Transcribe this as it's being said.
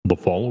The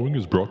following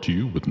is brought to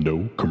you with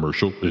no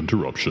commercial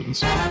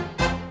interruptions.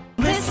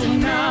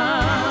 Listen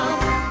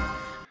up.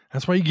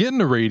 That's why you get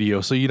into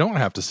radio, so you don't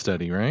have to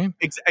study, right?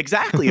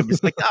 Exactly. I'm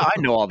just like, oh, I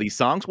know all these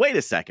songs. Wait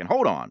a second.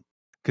 Hold on.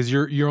 Because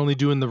you're only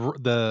doing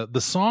the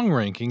song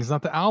rankings,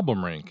 not the album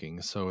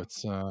rankings. So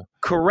it's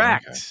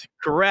Correct. Okay.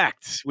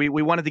 Correct. We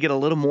wanted to get a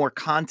little more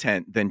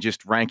content than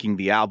just ranking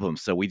the album.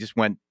 So we just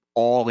went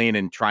all in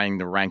and trying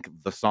to rank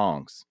the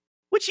songs,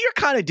 which you're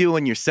kind of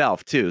doing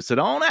yourself, too. So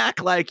don't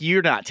act like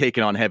you're not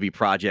taking on heavy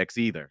projects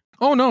either.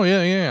 Oh no,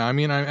 yeah. I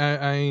mean,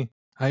 I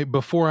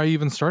before I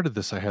even started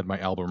this, I had my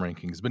album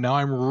rankings, but now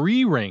I'm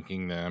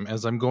re-ranking them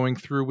as I'm going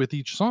through with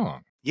each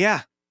song.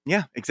 Yeah,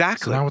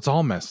 exactly. So now it's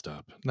all messed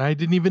up. And they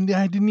didn't even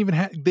have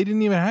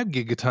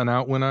Gigaton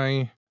out when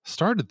I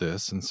started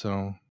this, and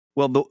so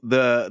Well,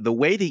 the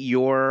way that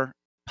your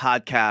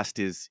podcast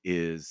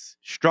is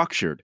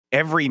structured,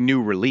 every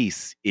new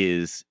release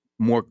is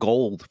more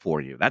gold for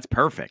you. That's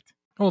perfect.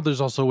 well,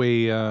 there's also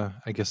I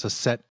guess a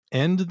set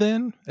end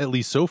then, at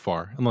least so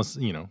far, unless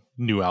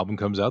new album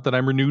comes out that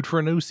I'm renewed for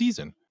a new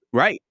season.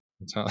 Right.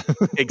 That's how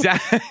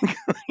Exactly.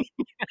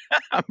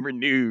 I'm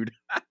renewed.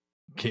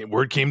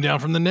 Word came down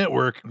from the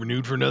network,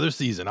 renewed for another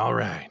season. All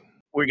right.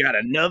 We got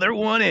another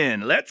one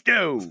in. Let's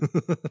go.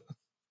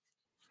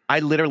 I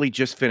literally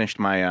just finished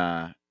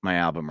my my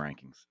album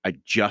rankings. I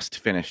just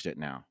finished it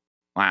now.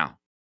 Wow.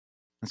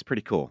 That's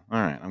pretty cool. All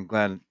right. I'm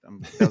glad.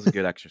 That was a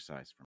good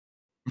exercise for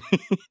me.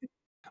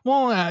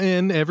 Well,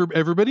 and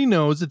everybody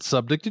knows it's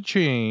subject to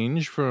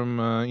change from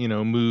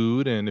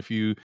mood, and if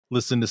you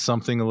listen to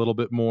something a little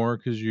bit more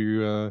because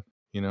you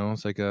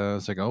it's like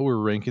oh, we're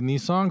ranking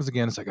these songs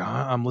again. It's like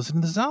I'm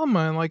listening to this album,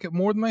 I like it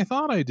more than I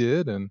thought I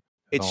did, and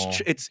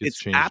it's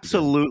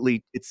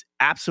absolutely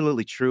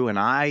true. And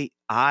I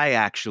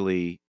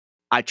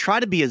try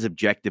to be as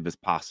objective as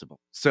possible.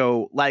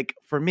 So like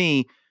for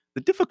me,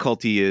 the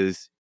difficulty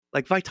is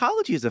like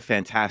Vitology is a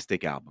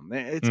fantastic album.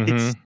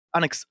 It's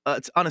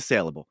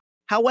unassailable.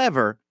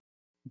 However,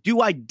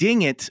 do I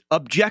ding it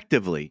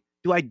objectively?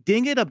 Do I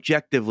ding it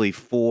objectively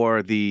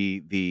for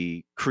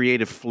the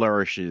creative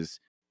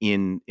flourishes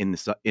in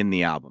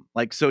the album?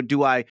 Like, so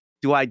do I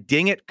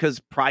ding it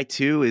because Pry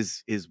 2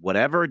 is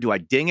whatever? Do I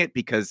ding it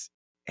because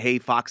Hey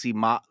Foxy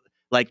Ma?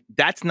 Like,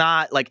 that's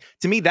not like,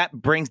 to me, that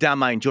brings down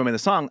my enjoyment of the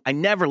song. I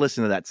never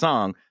listen to that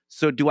song.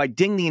 So do I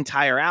ding the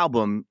entire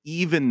album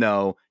even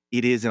though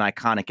it is an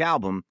iconic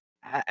album?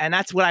 And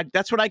that's what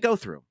I go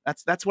through.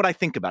 That's what I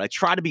think about. I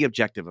try to be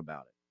objective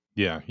about it.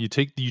 Yeah, you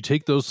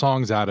take those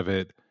songs out of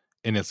it,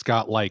 and it's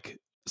got like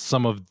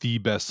some of the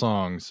best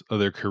songs of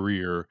their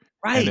career,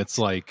 Right. And it's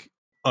like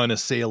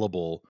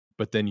unassailable.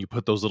 But then you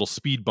put those little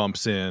speed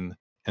bumps in,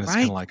 and it's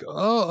kind of like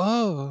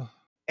oh.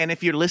 And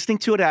if you're listening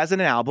to it as an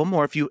album,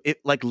 or if you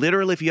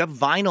literally if you have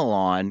vinyl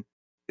on,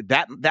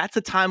 that's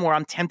a time where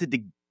I'm tempted to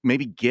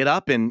maybe get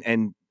up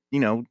and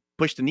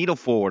push the needle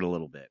forward a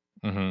little bit.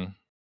 Mm-hmm.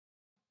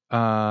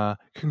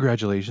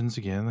 Congratulations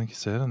again, like you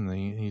said, on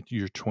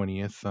your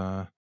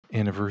 20th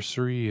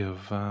anniversary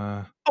of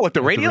at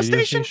the radio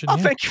station? Oh,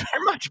 yeah. Thank you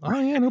very much,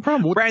 Brandon. Oh yeah, no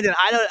problem. Brandon,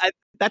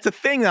 that's a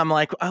thing. I'm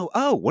like,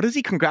 oh, what is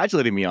he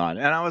congratulating me on?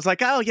 And I was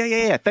like, oh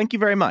yeah. Thank you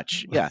very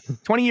much. Yeah,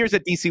 20 years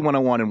at DC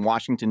 101 in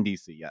Washington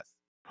D.C. Yes.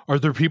 Are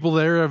there people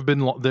there have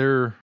been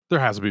there? There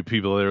has to be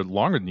people there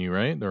longer than you,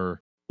 right?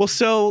 Or well,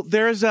 so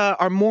there's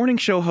our morning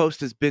show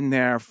host has been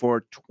there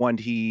for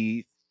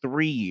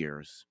 23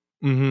 years.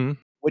 Mm-hmm.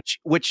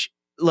 Which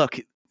look,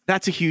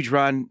 that's a huge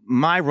run.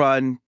 My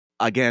run,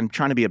 again,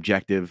 trying to be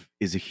objective,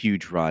 is a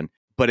huge run,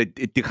 but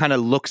it kind of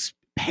looks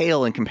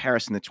pale in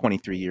comparison to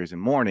 23 years in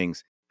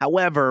mornings.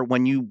 However,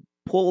 when you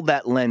pull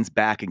that lens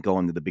back and go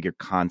into the bigger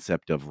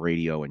concept of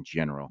radio in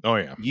general,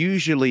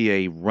 usually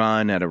a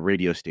run at a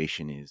radio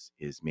station is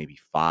maybe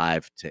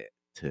 5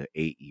 to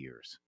 8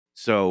 years.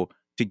 So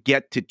to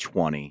get to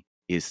 20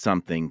 is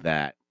something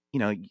that,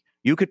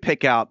 you could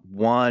pick out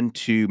 1,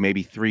 2,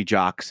 maybe 3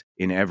 jocks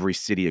in every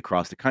city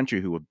across the country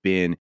who have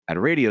been at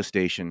a radio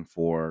station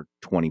for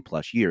 20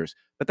 plus years.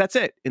 But that's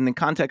it. In the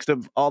context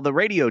of all the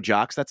radio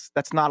jocks,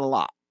 that's not a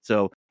lot.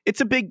 So it's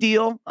a big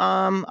deal.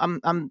 I'm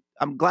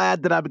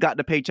glad that I've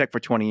gotten a paycheck for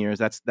 20 years.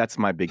 That's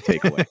my big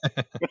takeaway.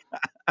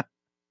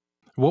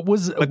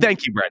 But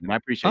thank you, Brandon. I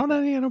appreciate it.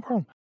 Oh, no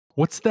problem.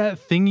 What's that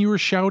thing you were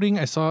shouting?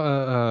 I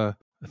saw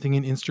a thing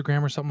in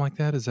Instagram or something like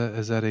that. Is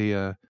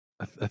that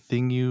a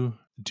thing you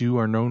do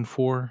are known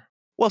for?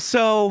 Well,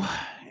 so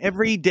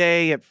every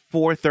day at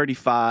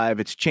 4:35,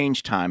 it's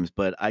change times,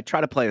 but I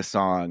try to play a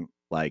song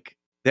like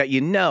that,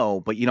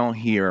 but you don't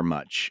hear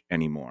much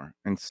anymore.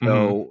 And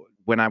so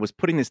when I was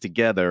putting this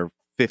together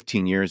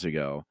 15 years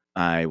ago,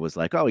 I was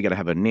like, oh, we got to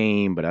have a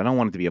name, but I don't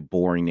want it to be a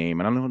boring name.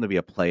 I don't want it to be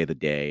a play of the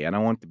day. I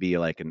don't want it to be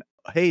like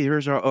hey,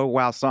 here's our oh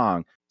wow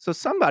song. So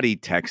somebody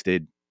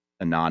texted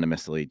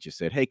anonymously, just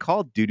said, hey,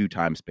 call Doo-Doo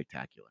Time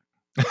Spectacular.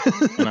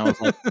 And I was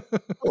like,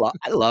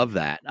 I love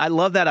that. I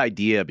love that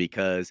idea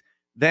because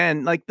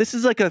then this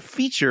is like a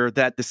feature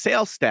that the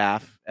sales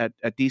staff at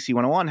DC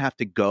 101 have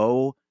to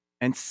go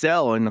and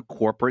sell in a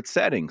corporate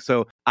setting.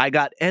 So I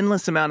got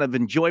endless amount of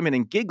enjoyment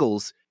and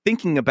giggles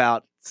thinking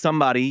about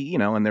somebody, you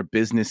know, in their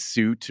business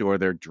suit or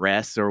their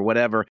dress or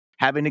whatever,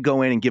 having to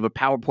go in and give a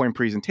PowerPoint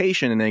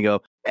presentation, and they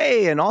go,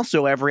 hey, and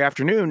also every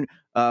afternoon,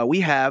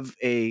 we have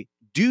a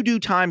doo-doo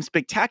time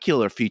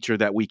spectacular feature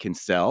that we can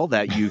sell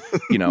that you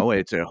know,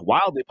 it's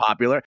wildly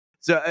popular.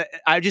 So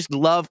I just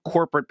love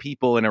corporate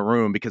people in a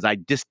room because I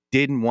just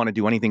didn't want to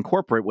do anything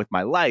corporate with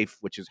my life,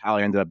 which is how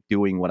I ended up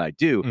doing what I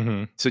do.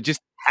 Mm-hmm. So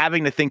just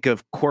having to think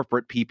of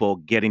corporate people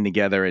getting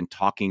together and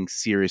talking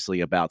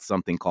seriously about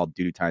something called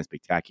Doo-Doo Time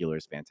Spectacular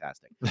is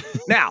fantastic.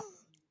 Now,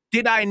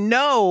 did I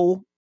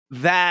know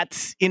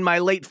that in my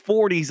late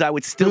 40s, I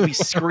would still be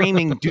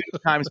screaming Doo-Doo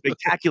Time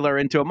Spectacular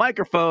into a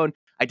microphone?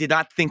 I did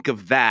not think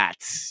of that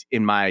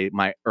in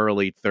my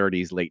early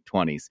 30s, late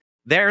 20s.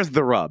 There's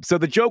the rub. So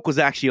the joke was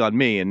actually on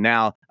me, and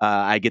now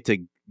I get to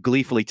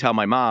gleefully tell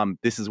my mom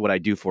this is what I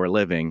do for a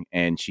living,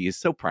 and she is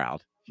so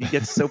proud. She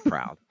gets so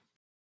proud.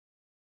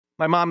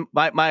 My mom,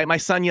 my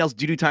son yells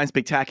 "Doo-Doo Time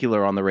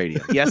Spectacular" on the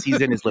radio. Yes,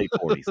 he's in his late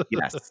 40s.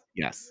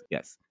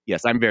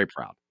 Yes. I'm very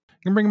proud.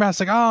 And bring him back,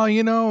 it's like, oh,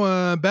 you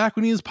know, back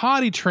when he was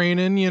potty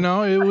training, you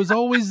know, it was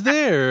always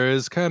there.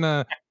 It's kind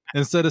of,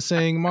 instead of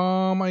saying,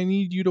 Mom, I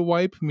need you to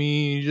wipe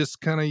me, you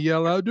just kind of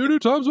yell out, Doo-Doo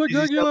Time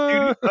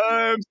Spectacular. Doo-Doo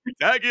Time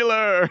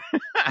Spectacular.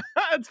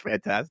 That's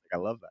fantastic. I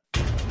love that.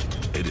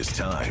 It is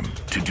time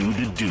to do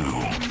the do.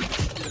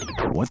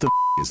 What the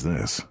is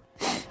this?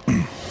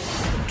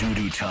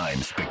 Doo-Doo Time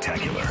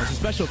Spectacular. It's a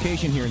special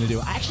occasion here in the do.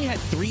 I actually had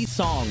 3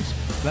 songs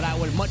that I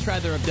would much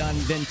rather have done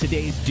than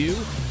today's do,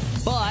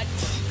 but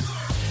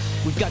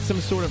we've got some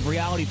sort of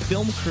reality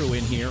film crew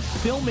in here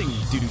filming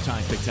Doo-Doo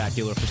Time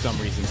Spectacular for some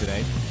reason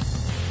today.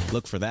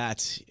 Look for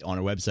that on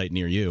our website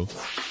near you.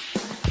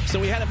 So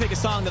we had to pick a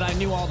song that I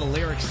knew all the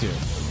lyrics to,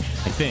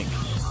 I think.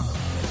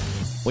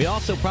 We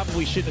also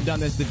probably shouldn't have done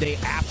this the day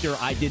after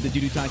I did the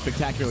Doo-Doo Time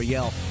Spectacular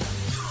yell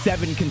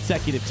 7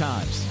 consecutive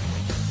times.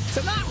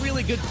 So not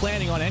really good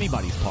planning on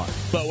anybody's part.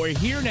 But we're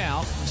here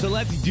now, so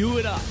let's do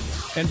it up.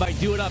 And by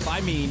do it up,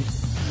 I mean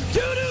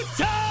Doo-Doo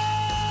Time!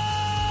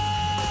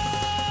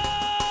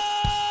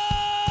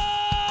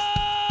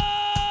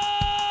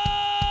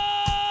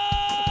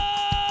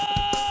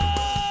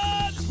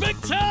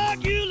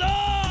 Spectacular!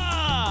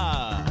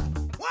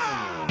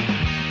 Wow!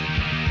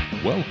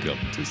 Welcome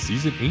to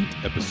Season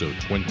 8, Episode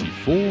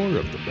 24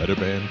 of the Better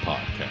Band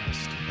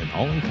Podcast, an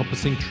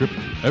all-encompassing trip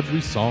through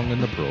every song in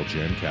the Pearl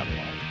Jam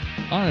catalog.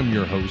 I'm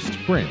your host,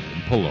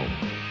 Brandon Paloma.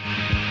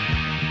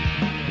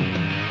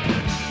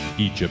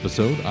 Each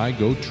episode, I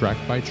go track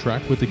by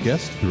track with a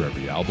guest through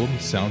every album,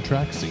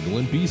 soundtrack, single,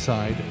 and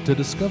B-side to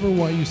discover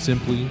why you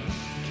simply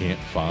can't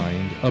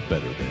find a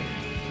better band.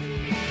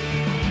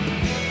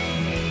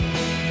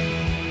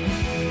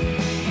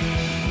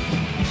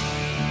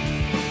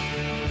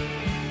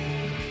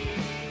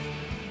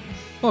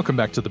 Welcome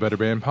back to the Better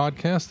Band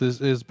Podcast. This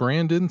is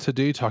Brandon,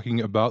 today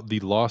talking about the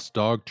Lost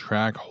Dog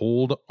track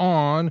Hold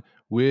On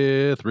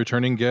with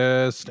returning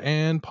guest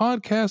and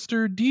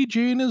podcaster,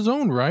 DJ in his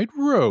own right,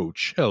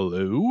 Roach.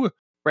 Hello.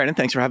 Brandon,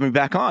 thanks for having me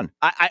back on.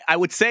 I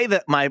would say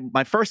that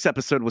my first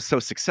episode was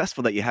so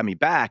successful that you had me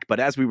back, but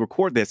as we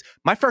record this,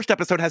 my first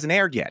episode hasn't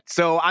aired yet,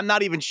 so I'm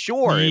not even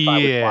sure if I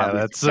would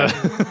that's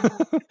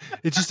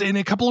it's just in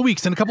a couple of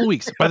weeks.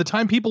 By the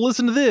time people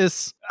listen to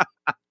this,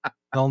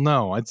 they'll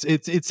know.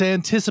 It's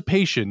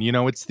anticipation, you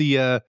know. It's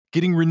the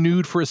getting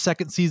renewed for a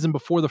second season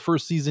before the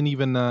first season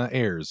even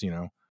airs, you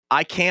know.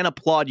 I can't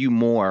applaud you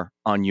more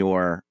on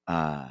your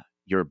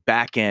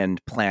back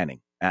end planning.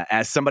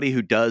 As somebody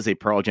who does a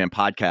Pearl Jam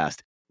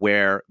podcast,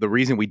 where the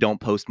reason we don't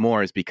post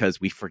more is because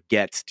we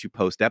forget to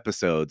post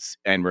episodes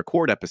and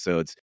record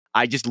episodes.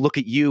 I just look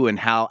at you and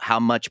how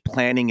much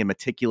planning and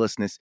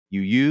meticulousness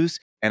you use,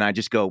 and I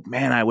just go,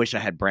 man, I wish I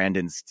had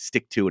Brandon's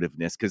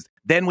stick-to-itiveness, because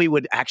then we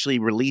would actually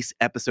release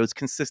episodes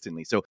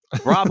consistently. So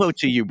bravo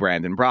to you,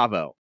 Brandon.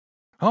 Bravo.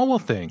 Oh, well,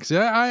 thanks.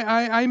 Yeah,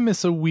 I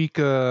miss a week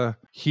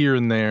here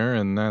and there,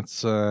 and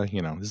that's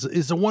you know,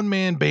 it's a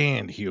one-man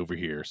band over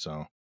here,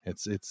 so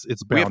it's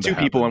bound we have 2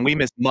 people and we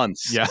missed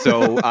months. Yeah.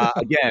 So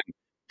again,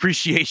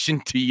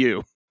 appreciation to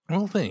you.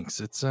 Well, thanks.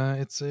 It's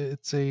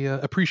a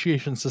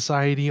appreciation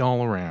society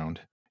all around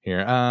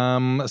here.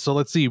 So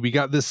let's see. We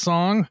got this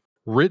song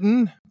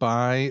written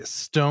by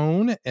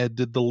Stone. Ed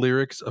did the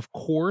lyrics, of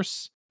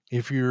course.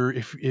 If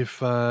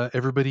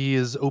everybody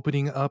is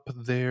opening up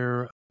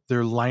their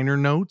liner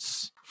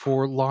notes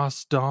for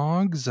Lost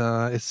Dogs,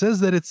 it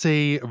says that it's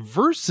a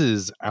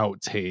versus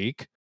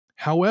outtake.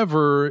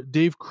 However,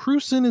 Dave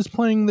Krusen is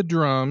playing the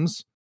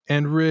drums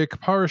and Rick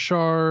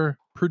Parashar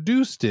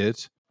produced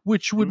it,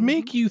 which would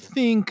make you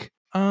think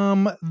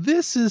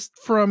this is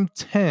from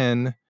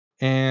 10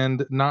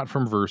 and not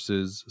from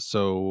verses.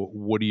 So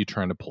what are you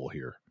trying to pull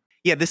here?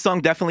 Yeah, this song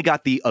definitely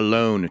got the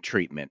Alone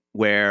treatment,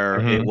 where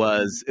it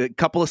was a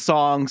couple of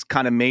songs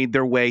kind of made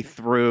their way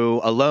through.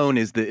 Alone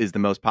is the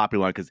most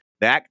popular one, because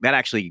that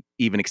actually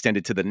even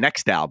extended to the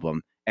next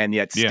album, and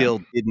yet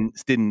still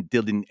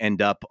didn't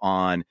end up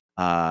on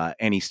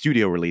any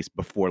studio release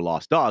before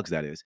Lost Dogs,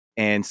 that is.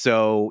 And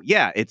so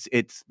yeah, it's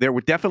there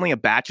were definitely a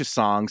batch of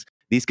songs.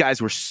 These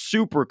guys were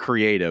super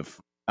creative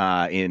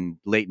in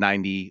late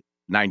 90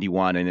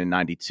 91 and in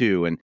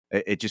 92. And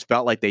it just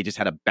felt like they just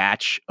had a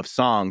batch of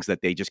songs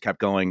that they just kept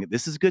going,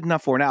 this is good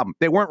enough for an album.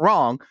 They weren't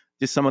wrong,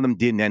 just some of them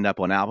didn't end up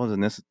on albums,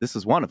 and this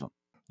is one of them.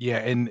 Yeah,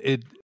 and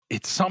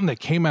it's something that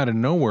came out of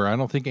nowhere. I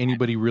don't think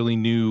anybody really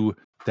knew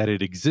that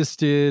it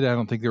existed. I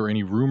don't think there were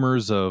any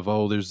rumors of,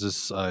 there's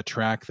this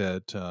track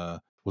that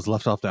was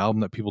left off the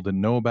album that people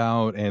didn't know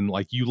about. And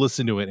like you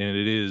listen to it and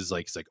it is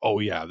like, it's like, oh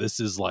yeah, this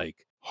is like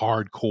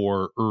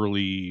hardcore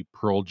early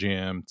Pearl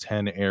Jam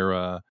 10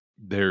 era.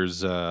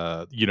 There's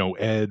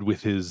Ed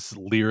with his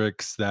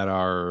lyrics that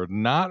are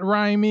not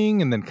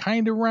rhyming and then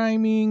kind of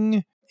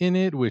rhyming in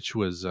it, which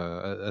was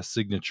a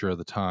signature of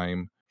the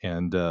time.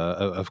 And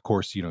of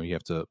course, you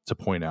have to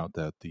point out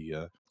that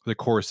the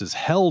chorus is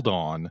held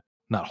on,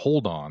 not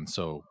hold on.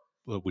 So,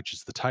 which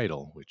is the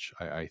title, which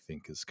I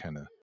think is kind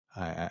of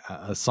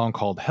a song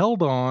called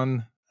Held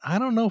On. I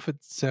don't know if it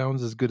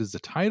sounds as good as the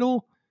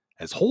title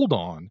as Hold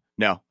On.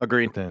 No,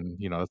 agreed. But then,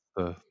 that's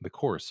the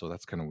chorus. So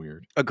that's kind of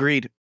weird.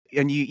 Agreed.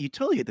 And you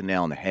totally hit the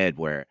nail on the head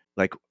where,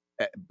 like,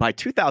 by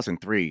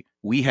 2003,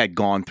 we had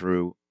gone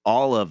through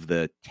all of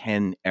the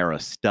 10 era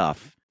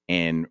stuff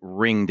and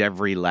wringed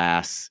every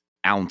last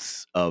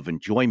ounce of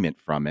enjoyment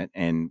from it.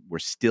 And we're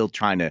still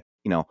trying to,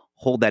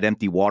 hold that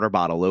empty water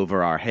bottle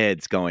over our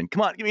heads going,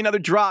 come on, give me another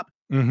drop.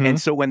 Mm-hmm.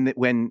 And so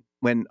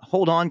when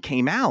Hold On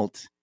came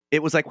out,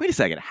 it was like, wait a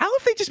second, how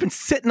have they just been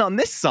sitting on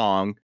this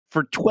song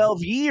for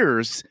 12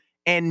 years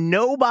and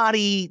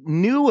nobody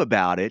knew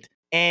about it?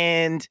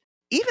 And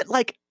even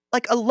like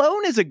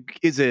Alone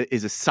is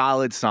a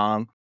solid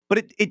song,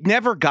 but it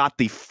never got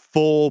the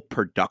full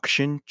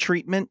production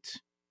treatment.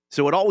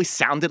 So it always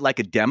sounded like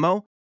a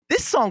demo.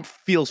 This song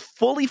feels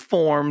fully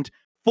formed,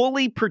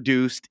 fully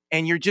produced,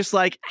 and you're just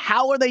like,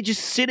 how are they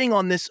just sitting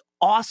on this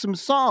awesome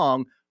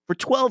song for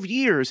 12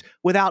 years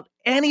without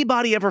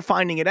anybody ever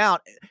finding it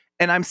out?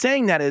 And I'm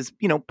saying that as,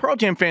 Pearl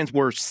Jam fans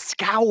were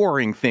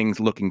scouring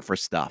things looking for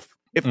stuff.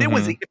 If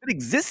it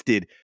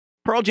existed,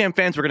 Pearl Jam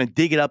fans were going to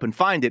dig it up and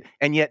find it,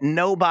 and yet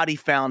nobody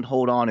found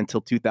Hold On until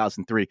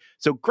 2003.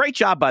 So great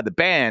job by the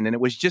band, and it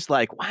was just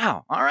like,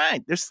 wow, all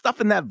right, there's stuff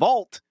in that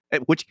vault,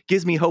 which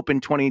gives me hope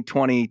in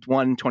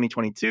 2021,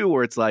 2022,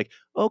 where it's like,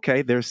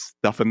 okay, there's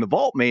stuff in the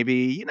vault maybe.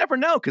 You never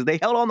know, because they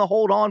held on to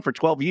Hold On for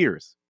 12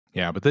 years.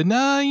 Yeah, but then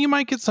you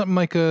might get something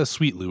like a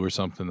Sweet Lou or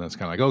something that's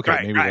kind of like,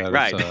 okay,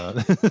 right.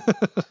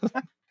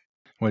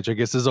 Which I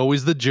guess is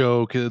always the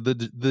joke,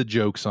 the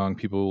joke song.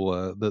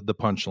 People, the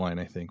punchline,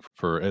 I think,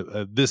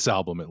 for this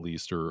album at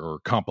least, or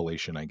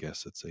compilation, I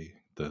guess it's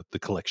the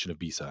collection of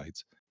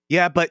B-sides.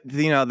 Yeah, but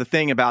the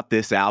thing about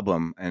this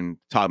album and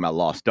talking about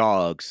Lost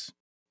Dogs,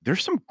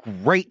 there's some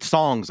great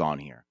songs on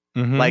here.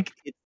 Mm-hmm. Like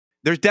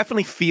there's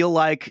definitely feel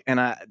like, and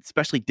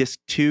especially disc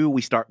 2,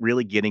 we start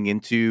really getting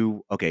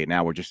into, okay,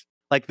 now we're just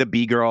like the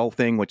B-Girl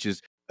thing, which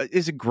is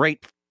a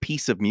great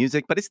piece of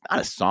music, but it's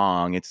not a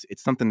song. It's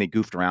something they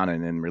goofed around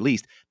and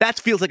released. That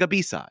feels like a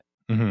B-side.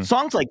 Mm-hmm.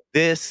 Songs like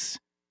this,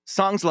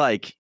 songs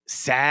like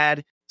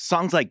Sad,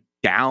 songs like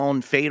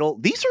Down, Fatal,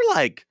 these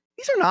are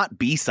not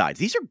B-sides.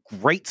 These are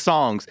great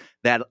songs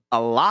that a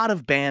lot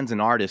of bands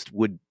and artists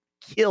would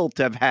kill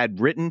to have had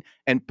written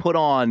and put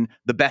on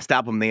the best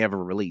album they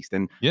ever released.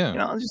 And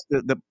just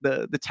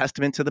the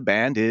testament to the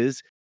band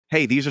is,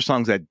 hey, these are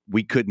songs that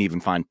we couldn't even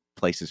find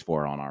places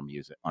for on our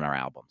music, on our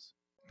albums.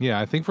 Yeah,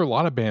 I think for a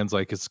lot of bands,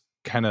 like, it's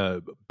kind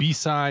of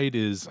B-side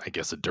is, I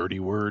guess, a dirty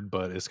word,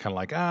 but it's kind of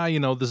like,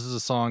 this is a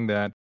song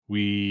that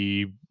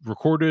we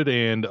recorded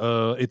and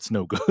it's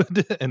no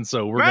good. And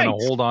so we're going to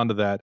hold on to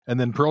that. And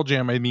then Pearl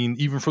Jam, I mean,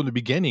 even from the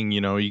beginning,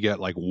 you get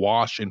like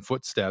Wash and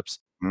Footsteps.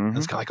 Mm-hmm.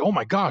 It's kind of like, oh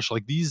my gosh,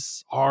 like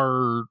these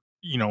are,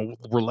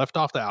 were left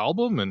off the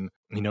album. And,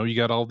 you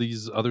got all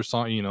these other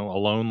songs,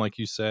 Alone, like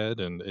you said.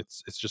 And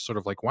it's just sort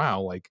of like, wow,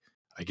 like,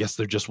 I guess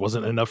there just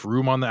wasn't enough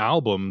room on the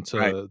album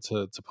to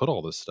put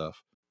all this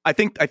stuff. I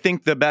think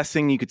the best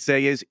thing you could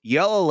say is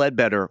Yellow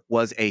Ledbetter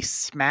was a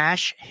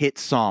smash hit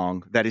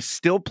song that is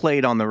still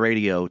played on the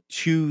radio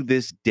to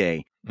this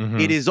day. Mm-hmm.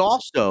 It is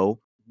also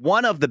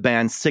one of the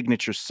band's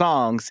signature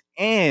songs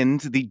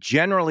and the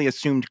generally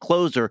assumed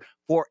closer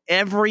for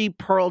every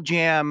Pearl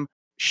Jam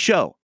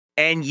show.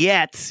 And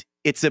yet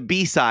it's a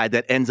B-side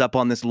that ends up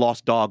on this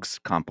Lost Dogs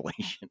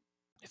compilation.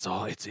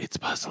 It's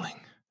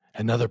puzzling.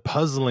 Another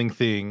puzzling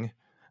thing.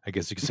 I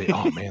guess you could say,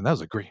 oh man, that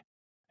was a great.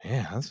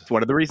 Yeah, that's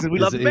one of the reasons we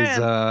love the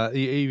band.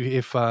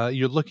 If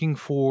you're looking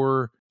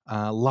for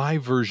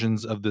live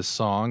versions of this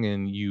song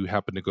and you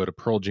happen to go to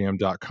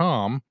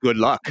pearljam.com, good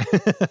luck.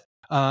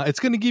 It's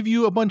going to give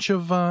you a bunch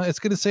of, it's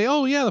going to say,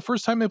 oh yeah, the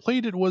first time I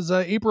played it was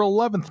April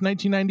 11th,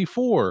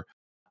 1994.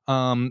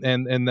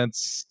 And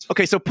that's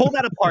okay. So pull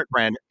that apart,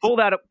 Brandon. Pull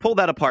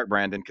that apart,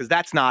 Brandon, because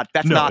that's not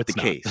the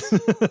case.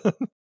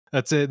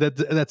 That's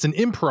an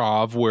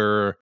improv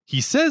where he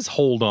says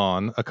 "hold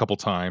on" a couple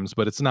times,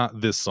 but it's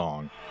not this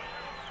song.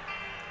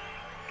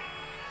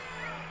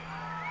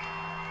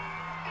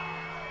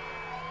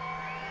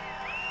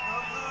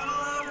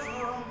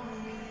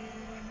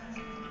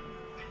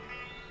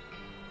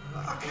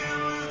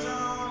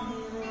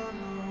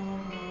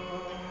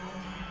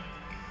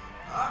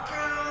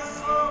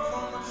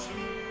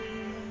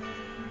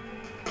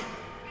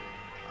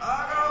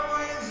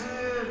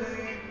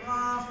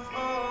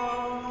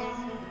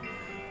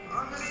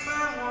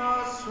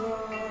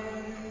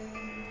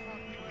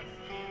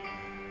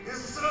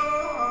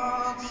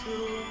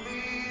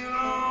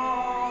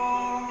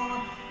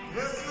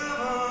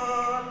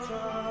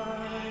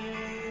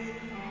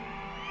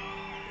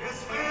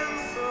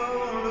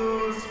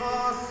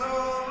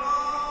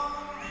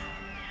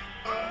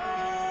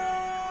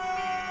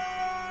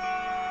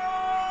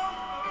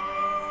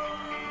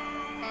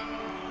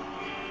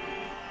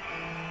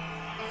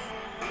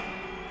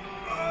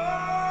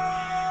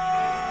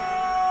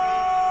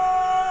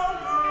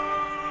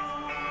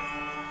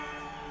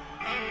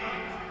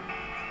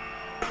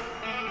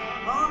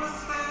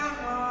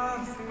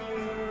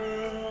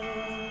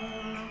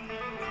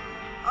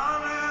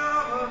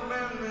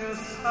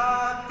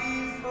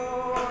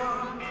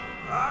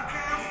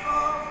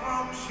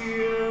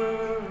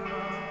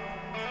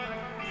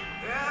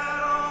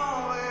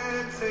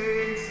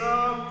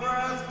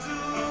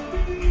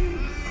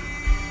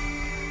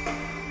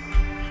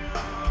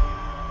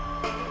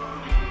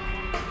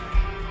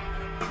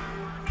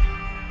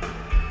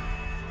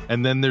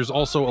 And then there's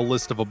also a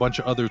list of a bunch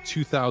of other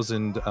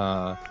 2000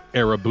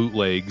 era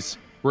bootlegs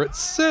where it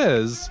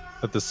says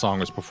that this song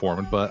was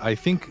performed, but I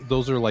think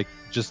those are like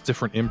just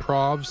different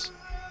improvs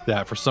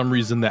that for some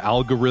reason the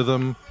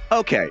algorithm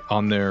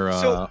on their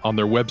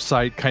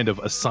website kind of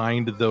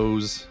assigned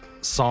those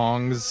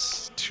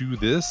songs to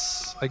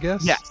this, I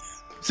guess. Yeah.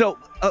 So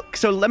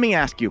let me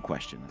ask you a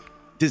question.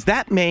 Does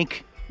that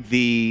make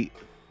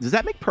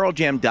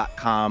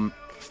PearlJam.com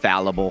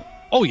fallible?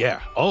 Oh yeah.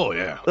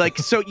 Like,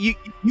 so you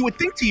would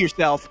think to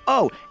yourself,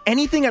 oh,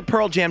 anything at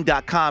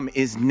PearlJam.com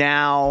is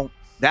now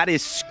that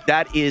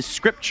is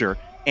scripture,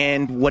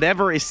 and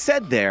whatever is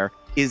said there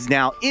is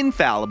now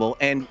infallible.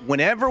 And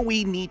whenever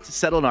we need to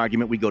settle an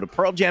argument, we go to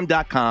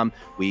PearlJam.com,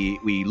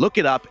 we look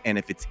it up, and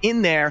if it's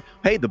in there,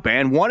 hey, the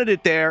band wanted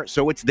it there,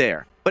 so it's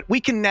there. But we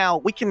can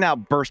now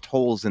burst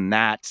holes in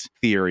that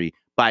theory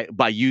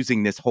by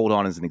using this "Hold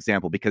On" as an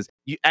example, because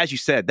as you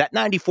said, that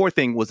 94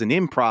 thing was an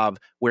improv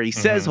where he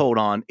says "Hold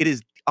On." It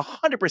is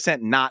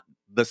 100% not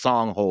the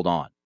song "Hold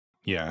On."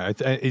 Yeah,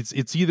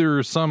 it's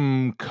either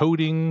some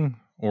coding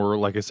or,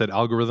 like I said,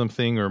 algorithm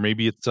thing, or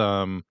maybe it's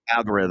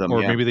algorithm,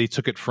 or maybe they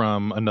took it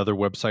from another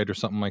website or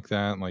something like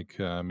that, like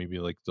maybe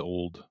like the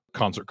old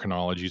concert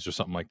chronologies or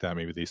something like that.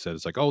 Maybe they said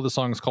it's like, oh, the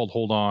song is called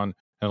 "Hold On,"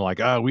 and like,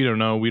 we don't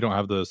know, we don't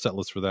have the set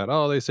list for that.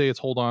 Oh, they say it's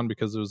 "Hold On"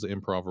 because it was the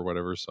improv or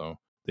whatever, so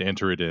they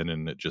enter it in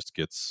and it just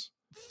gets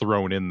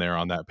thrown in there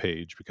on that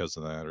page because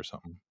of that or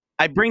something.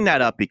 I bring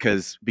that up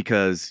because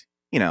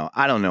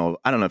I don't know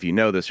if you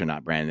know this or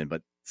not, Brandon,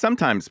 but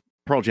sometimes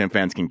Pearl Jam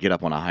fans can get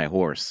up on a high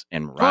horse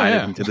and ride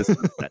it into the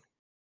sunset.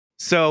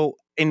 So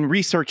in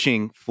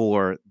researching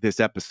for this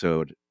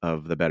episode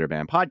of the Better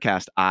Band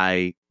podcast,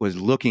 I was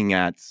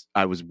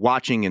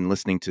watching and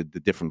listening to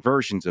the different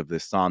versions of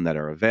this song that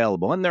are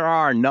available. And there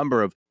are a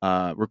number of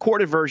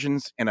recorded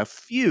versions and a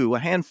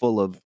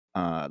handful of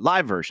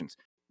live versions.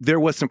 There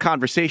was some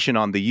conversation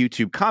on the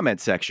YouTube comment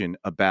section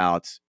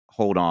about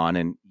 "Hold On."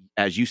 And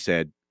as you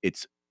said,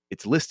 it's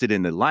listed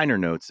in the liner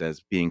notes as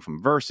being from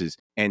Verses.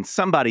 And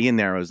somebody in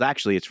there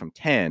it's from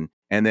 10.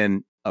 And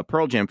then a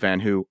Pearl Jam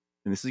fan who,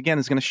 and this again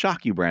is going to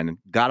shock you, Brandon,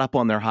 got up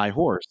on their high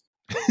horse,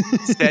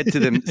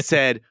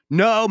 said,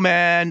 no,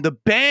 man, the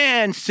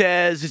band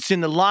says it's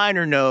in the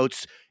liner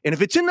notes. And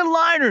if it's in the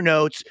liner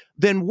notes,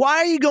 then why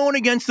are you going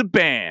against the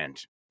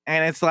band?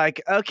 And it's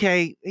like,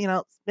 okay,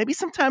 maybe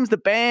sometimes the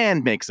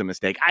band makes a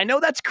mistake. I know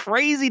that's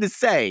crazy to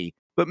say,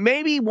 but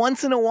maybe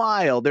once in a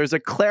while there's a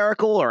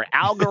clerical or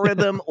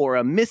algorithm or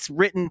a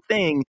miswritten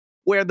thing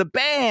where the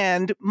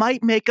band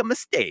might make a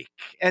mistake.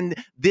 And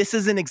this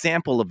is an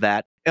example of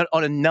that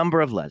on a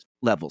number of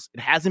levels. It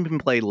hasn't been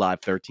played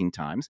live 13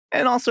 times.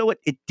 And also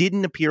it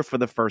didn't appear for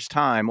the first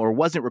time or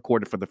wasn't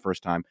recorded for the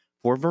first time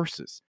for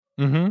Verses.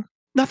 Mm-hmm.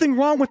 Nothing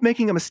wrong with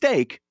making a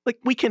mistake. Like,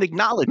 we can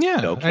acknowledge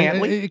it, though, can't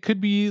we? It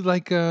could be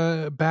like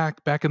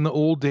back in the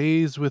old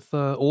days with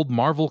old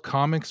Marvel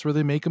comics where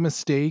they make a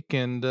mistake,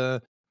 and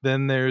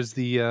then there's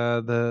the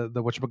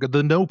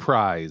the no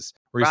prize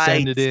where you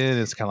send it in. And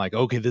it's kind of like,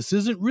 okay, this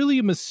isn't really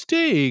a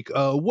mistake.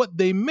 What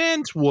they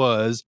meant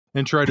was,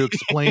 and try to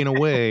explain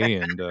away,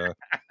 and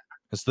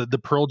it's the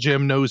Pearl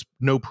Jam no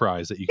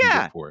prize that you can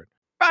get for it.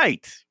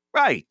 Right.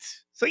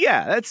 So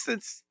yeah,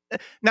 that's.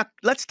 Now,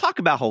 let's talk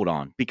about "Hold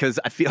On," because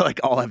I feel like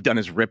all I've done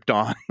is ripped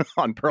on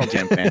Pearl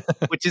Jam fans,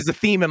 which is a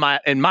theme in my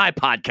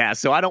podcast.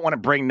 So I don't want to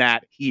bring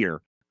that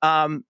here.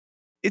 First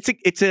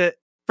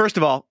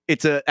of all,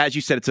 as you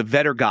said, it's a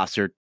Vedder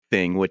Gossard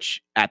thing,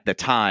 which at the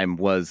time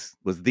was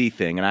the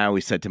thing. And I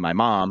always said to my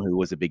mom, who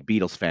was a big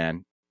Beatles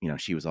fan,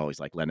 she was always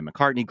like, Lennon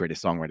McCartney,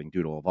 greatest songwriting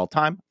duo of all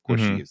time. Of course,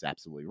 she is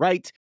absolutely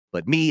right.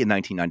 But me in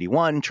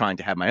 1991, trying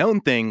to have my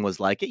own thing, was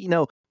like,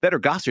 Vedder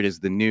Gossard is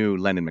the new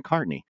Lennon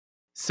McCartney.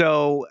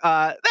 So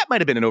that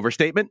might have been an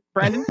overstatement,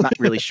 Brandon. Not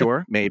really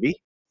sure. Maybe.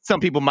 Some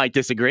people might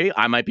disagree.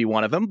 I might be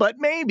one of them. But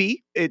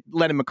maybe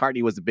Lennon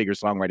McCartney was a bigger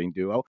songwriting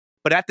duo.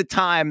 But at the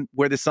time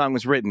where this song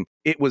was written,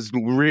 it was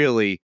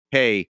really,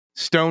 hey,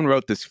 Stone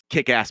wrote this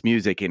kick-ass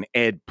music and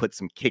Ed put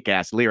some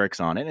kick-ass lyrics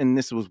on it. And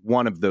this was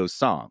one of those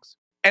songs.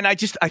 And I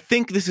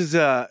think this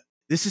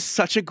is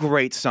such a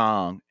great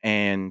song.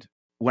 And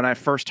when I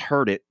first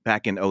heard it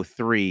back in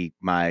 2003,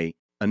 my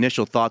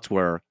initial thoughts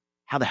were,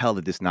 how the hell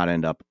did this not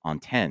end up on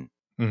 10?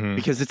 Mm-hmm.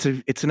 Because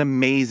it's an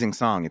amazing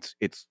song.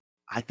 It's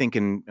I think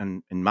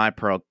in my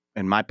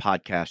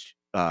podcast,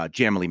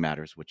 Jamily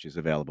Matters, which is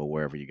available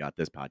wherever you got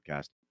this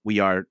podcast. We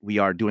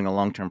are doing a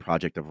long-term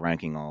project of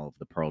ranking all of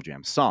the Pearl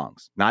Jam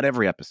songs. Not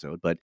every episode,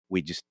 but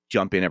we just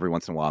jump in every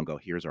once in a while and go,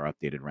 here's our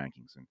updated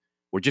rankings. And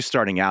we're just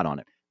starting out on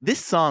it.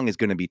 This song is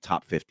going to be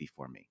top 50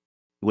 for me,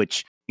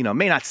 which,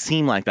 may not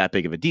seem like that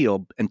big of a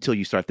deal until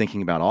you start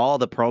thinking about all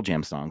the Pearl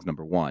Jam songs,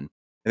 number one.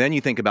 And then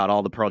you think about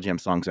all the Pearl Jam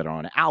songs that are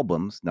on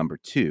albums, number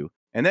two.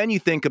 And then you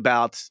think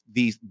about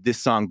this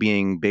song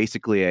being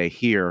basically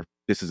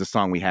this is a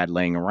song we had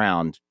laying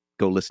around,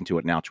 go listen to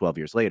it now 12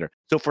 years later.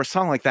 So for a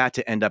song like that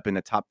to end up in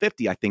the top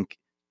 50, I think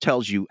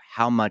tells you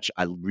how much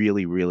I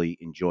really, really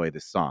enjoy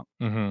this song.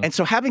 Mm-hmm. And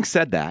so having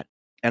said that,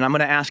 and I'm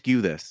going to ask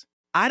you this,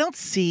 I don't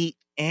see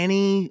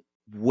any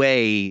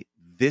way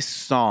this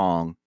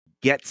song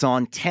gets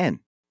on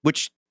 10.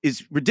 which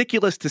is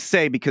ridiculous to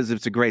say because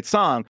it's a great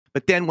song.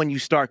 But then when you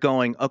start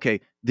going, okay,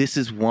 this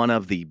is one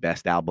of the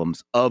best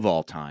albums of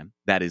all time.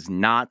 That is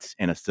not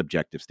a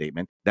subjective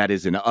statement. That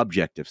is an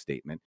objective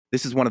statement.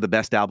 This is one of the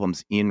best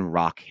albums in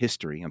rock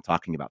history. I'm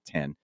talking about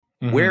 10.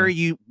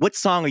 Mhm. What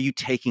song are you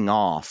taking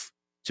off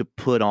to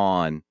put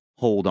on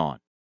Hold On?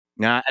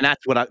 Now, and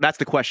that's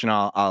the question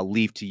I'll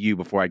leave to you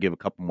before I give a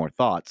couple more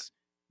thoughts.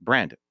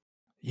 Brandon.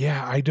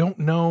 Yeah, I don't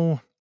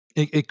know.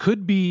 It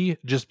could be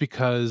just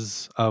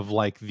because of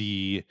like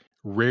the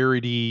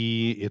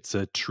rarity, it's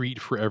a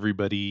treat for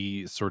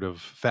everybody sort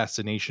of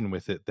fascination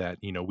with it that,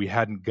 we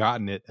hadn't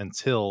gotten it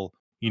until,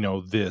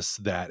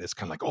 that is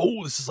kind of like,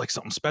 oh, this is like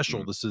something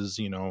special. Mm. This is,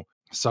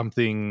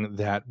 something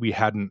that we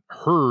hadn't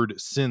heard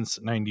since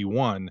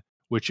 91,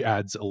 which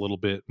adds a little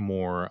bit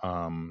more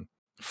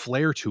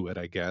flair to it,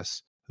 I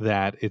guess.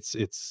 That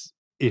it's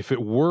if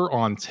it were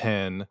on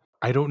 10,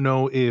 I don't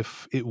know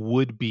if it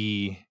would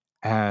be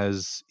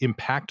as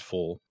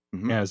impactful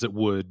Mhm. as it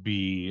would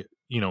be,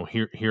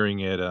 hearing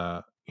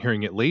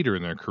it later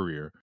in their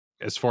career.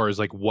 As far as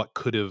like where it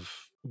could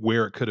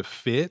have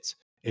fit,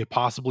 it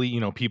possibly,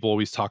 people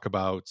always talk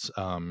about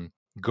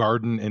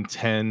Garden and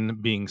 10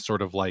 being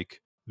sort of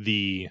like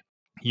the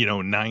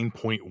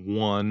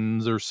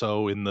 9.1s or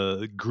so in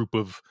the group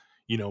of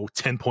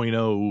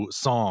 10.0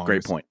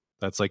 Great songs. point.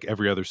 That's like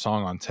every other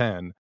song on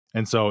 10.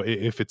 And so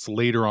if it's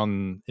later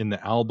on in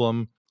the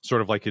album,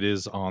 sort of like it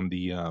is on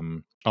the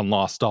on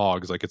Lost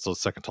Dogs, like it's the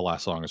second to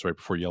last song, it's right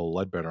before Yellow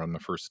Ledbetter on the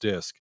first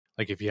disc.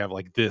 Like if you have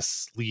like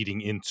this leading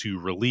into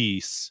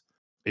release,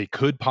 it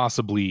could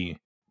possibly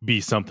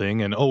be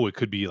something, and it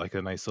could be like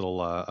a nice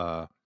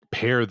little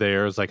pair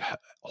there. It's like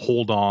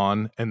Hold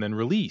On and then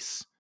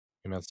Release.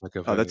 And that's like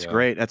Oh, that's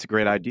great. That's a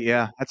great idea.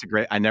 Yeah, that's a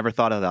great. I never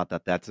thought about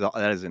that.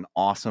 That is an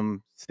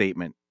awesome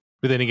statement.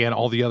 but then again,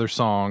 all the other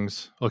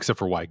songs, well, except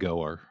for Why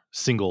Go, are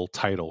single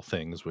title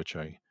things, which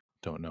I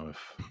don't know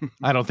if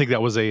I don't think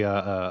that was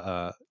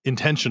a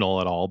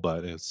intentional at all,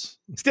 but it's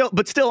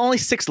Still only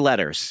 6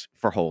 letters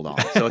for Hold On.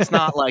 So it's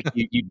not like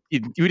you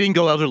didn't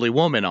go Elderly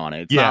Woman on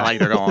it. It's not like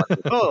they're going,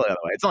 oh,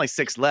 it's only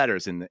 6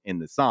 letters in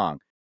the song.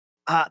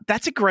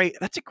 That's a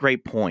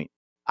great point.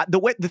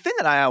 The thing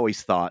that I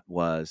always thought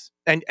was,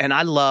 and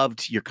I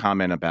loved your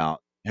comment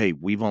about, hey,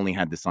 we've only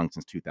had this song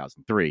since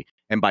 2003,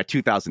 and by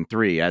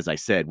 2003, as I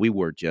said, we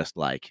were just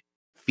like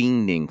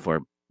fiending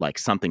for like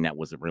something that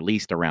was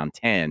released around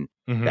 10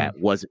 that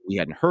we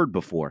hadn't heard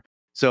before.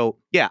 So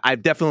yeah,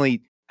 I've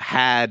definitely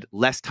had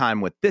less time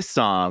with this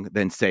song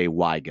than say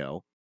Why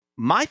Go.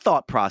 My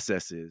thought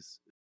process is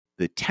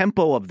the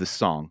tempo of the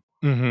song.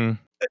 Mhm.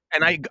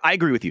 And I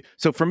agree with you.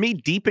 So for me,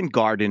 Deep and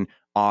Garden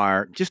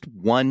are just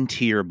one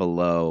tier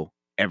below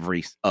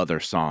every other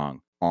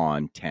song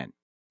on 10.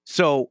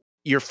 So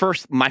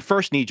my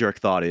first knee jerk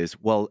thought is,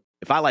 well,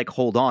 if I like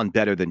Hold On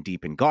better than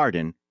Deep and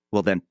Garden,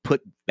 well then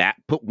put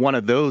one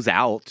of those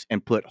out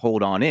and put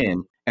Hold On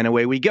in, and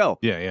away we go.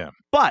 Yeah.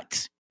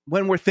 But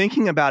when we're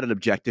thinking about it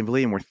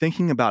objectively and we're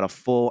thinking about a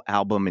full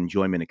album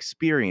enjoyment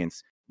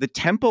experience, the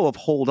tempo of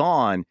Hold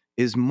On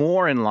is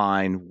more in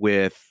line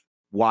with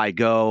Why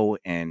Go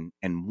and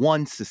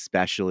Once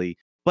especially,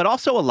 but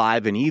also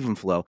Alive and Even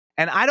Flow.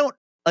 And I don't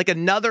like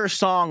another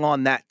song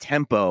on that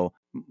tempo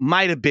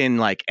might have been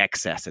like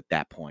excess at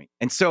that point.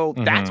 And so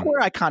that's where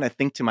I kind of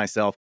think to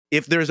myself,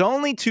 if there's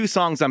only 2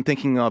 songs I'm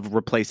thinking of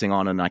replacing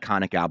on an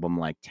iconic album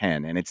like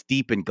 10, and it's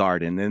Deep and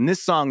Garden, and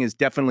this song is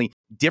definitely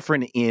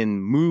different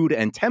in mood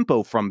and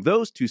tempo from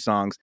those 2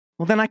 songs,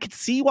 well, then I could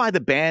see why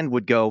the band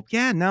would go,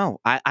 yeah, no,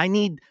 I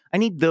need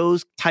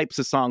those types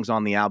of songs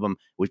on the album.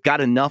 We've got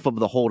enough of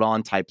the Hold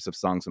On types of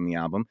songs on the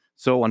album.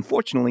 So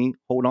unfortunately,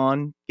 Hold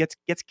On gets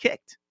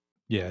kicked.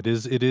 Yeah, it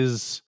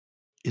is.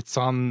 It's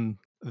on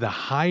the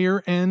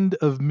higher end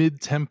of mid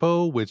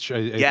tempo, which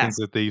I think Yes.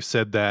 that they've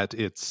said that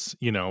it's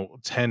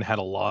 10 had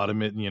a lot of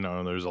mid.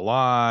 There's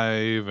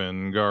Alive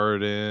and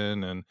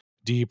Garden and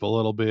Deep a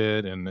little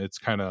bit, and it's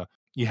kind of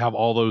you have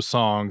all those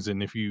songs,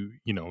 and if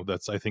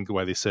that's I think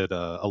why they said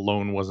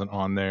Alone wasn't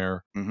on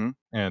there,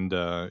 and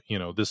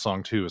this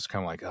song too is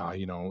kind of like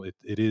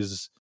it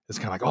is. It's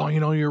kind of like,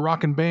 you're a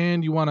rockin'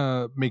 band. You want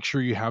to make sure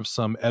you have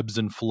some ebbs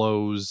and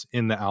flows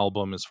in the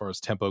album as far as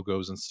tempo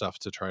goes and stuff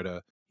to try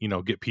to,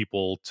 get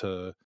people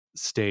to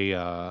stay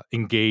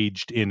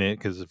engaged in it.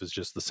 Because if it's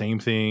just the same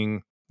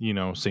thing,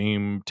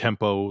 same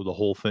tempo, the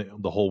whole thing,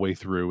 the whole way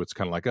through, it's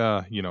kind of like,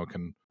 it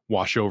can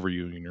wash over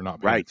you and you're not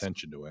paying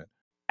attention to it.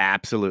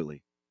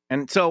 Absolutely.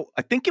 And so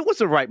I think it was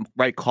the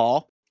right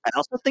call. I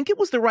also think it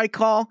was the right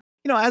call.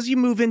 As you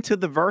move into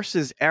the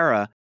Versus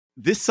era,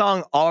 this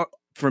song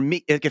for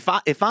me,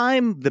 if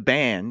I'm the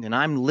band and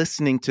I'm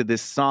listening to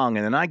this song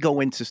and then I go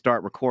in to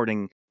start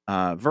recording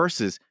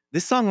verses,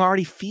 this song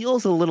already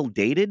feels a little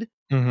dated.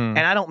 And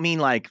I don't mean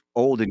like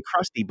old and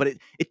crusty, but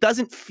it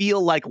doesn't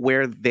feel like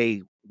where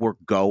they were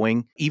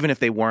going, even if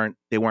they weren't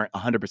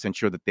 100%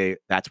 sure that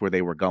that's where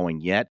they were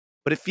going yet.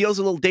 But it feels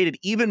a little dated,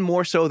 even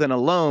more so than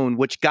Alone,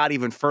 which got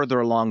even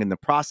further along in the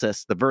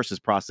process, the Versus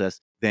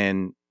process,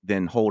 than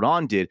than Hold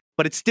On did,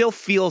 but it still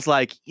feels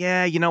like,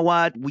 yeah, you know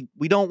what?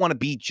 We don't want to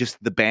be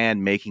just the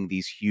band making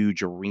these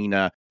huge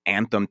arena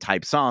anthem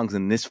type songs,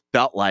 and this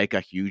felt like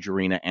a huge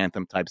arena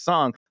anthem type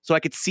song. So I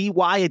could see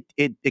why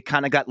it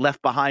kind of got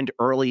left behind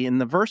early in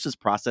the verses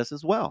process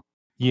as well.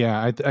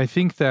 Yeah, I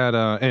think that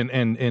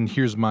and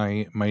here's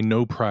my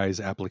no prize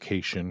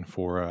application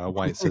for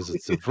why it says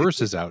it's a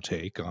versus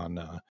outtake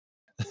on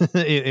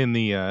in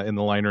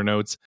the liner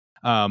notes.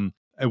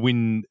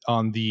 When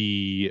on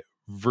the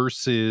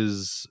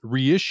versus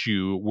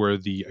reissue where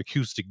the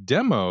acoustic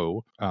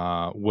demo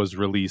was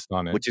released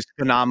on it, Which is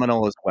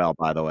phenomenal as well,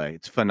 by the way.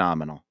 It's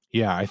phenomenal.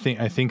 yeah, I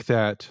think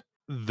that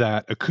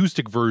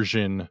acoustic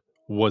version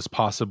was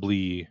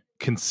possibly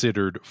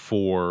considered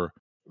for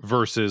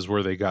verses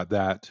where they got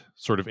that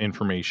sort of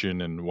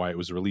information and why it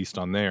was released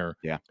on there.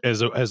 Yeah.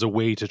 As a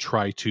way to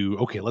try to,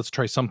 okay, let's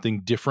try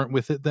something different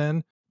with it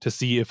then to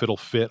see if it'll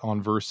fit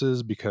on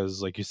verses,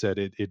 because like you said,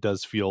 it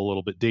does feel a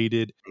little bit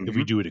dated. If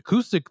we do it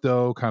acoustic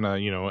though, kind of,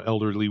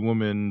 elderly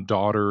woman,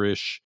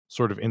 daughter-ish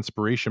sort of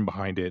inspiration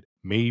behind it,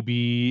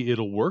 maybe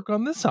it'll work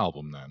on this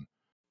album then.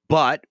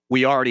 But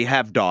we already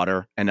have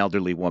Daughter, an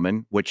elderly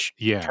woman, which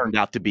turned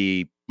out to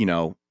be,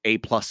 A+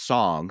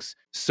 songs.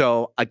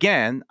 So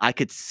again, I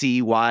could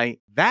see why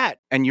that,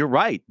 and you're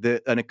right,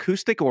 an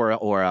acoustic or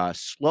a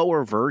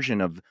slower version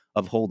of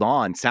Hold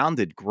On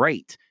sounded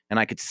great. And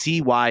I could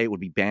see why it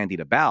would be bandied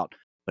about.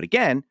 But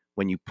again,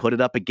 when you put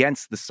it up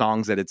against the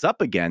songs that it's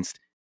up against,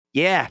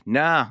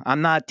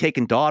 I'm not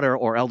taking Daughter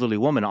or Elderly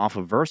Woman off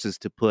of verses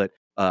to put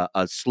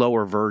a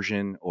slower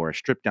version or a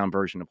stripped down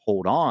version of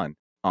Hold On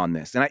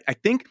this. And I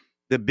think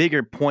the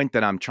bigger point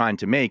that I'm trying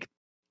to make,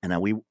 and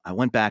I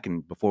went back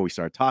and before we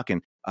started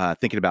talking,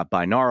 thinking about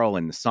Binaural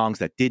and the songs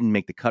that didn't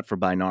make the cut for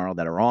Binaural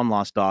that are on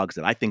Lost Dogs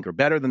that I think are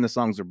better than the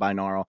songs of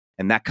Binaural.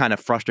 And that kind of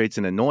frustrates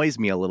and annoys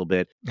me a little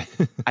bit.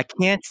 I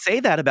can't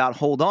say that about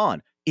Hold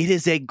On. It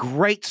is a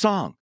great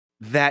song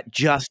that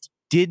just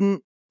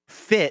didn't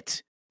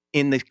fit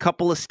in the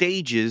couple of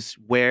stages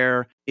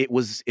where it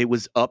was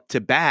up to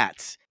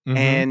bat.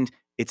 And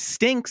it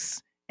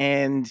stinks.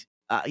 And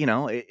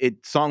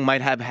song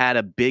might have had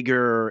a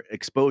bigger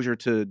exposure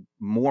to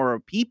more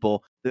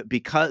people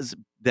because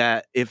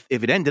that if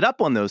it ended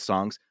up on those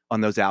songs,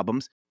 on those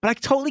albums, but I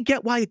totally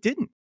get why it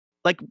didn't.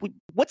 Like,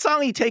 what song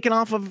are you taking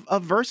off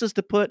of verses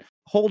to put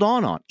Hold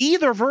On?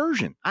 Either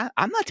version.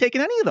 I'm not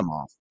taking any of them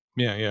off.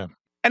 Yeah.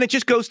 And it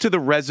just goes to the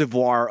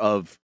reservoir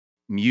of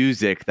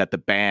music that the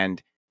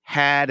band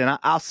had, and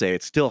I'll say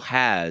it still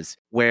has,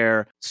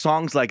 where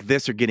songs like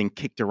this are getting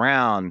kicked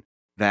around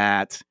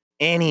that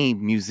any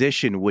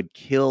musician would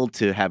kill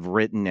to have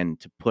written and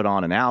to put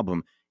on an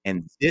album.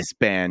 And this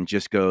band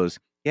just goes,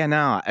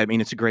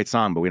 it's a great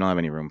song, but we don't have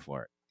any room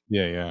for it.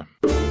 Yeah.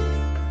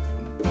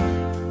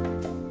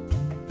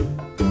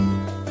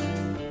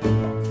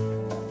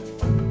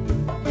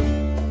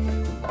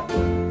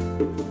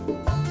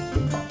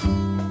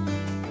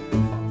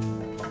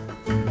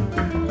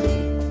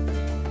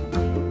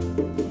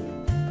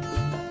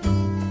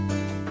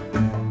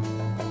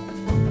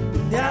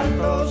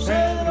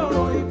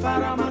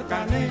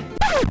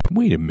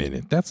 Wait a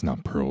minute, that's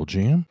not Pearl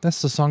Jam.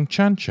 That's the song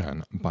Chan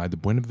Chan by the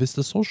Buena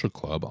Vista Social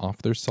Club off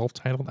their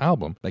self-titled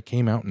album that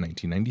came out in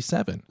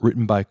 1997.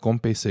 Written by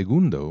Compe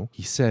Segundo,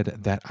 he said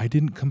that I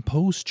didn't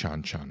compose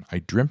Chan Chan, I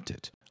dreamt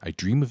it. I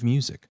dream of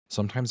music.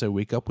 Sometimes I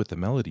wake up with the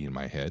melody in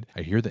my head.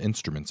 I hear the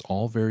instruments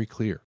all very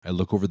clear. I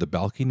look over the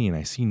balcony and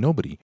I see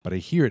nobody, but I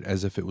hear it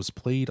as if it was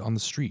played on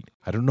the street.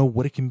 I don't know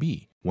what it can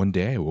be. One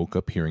day I woke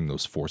up hearing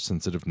those four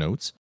sensitive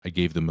notes. I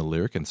gave them a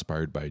lyric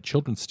inspired by a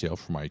children's tale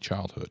from my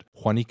childhood,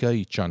 Juanica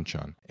y Chan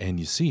Chan, and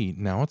you see,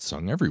 now it's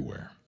sung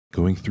everywhere.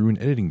 Going through and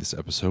editing this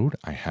episode,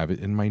 I have it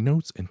in my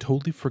notes and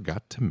totally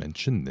forgot to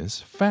mention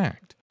this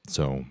fact.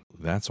 So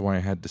that's why I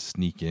had to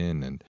sneak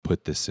in and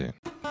put this in.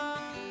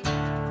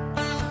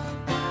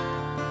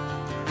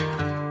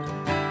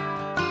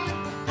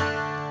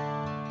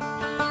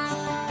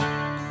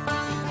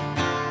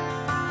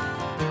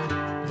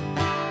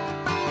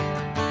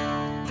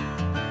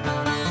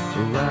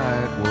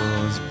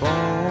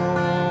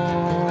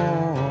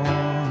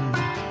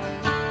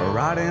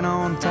 Riding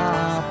on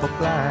top of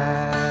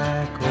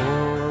black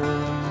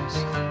horse,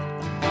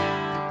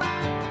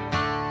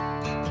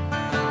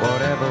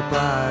 whatever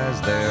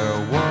prize there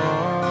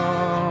was,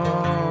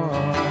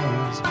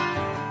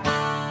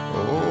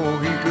 oh,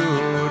 he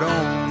could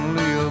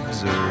only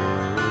observe.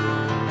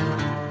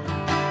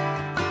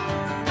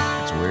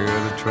 It's where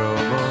the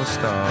trouble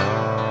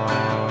starts.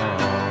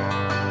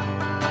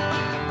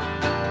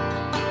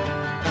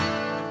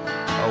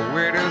 Oh,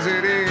 where does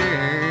it end?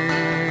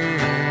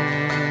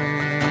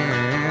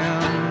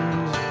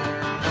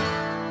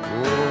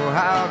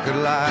 How could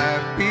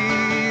life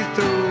be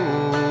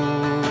through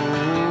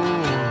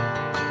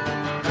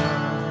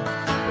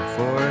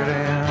before it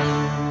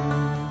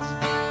ends?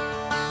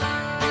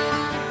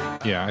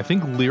 Yeah, I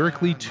think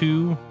lyrically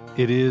too,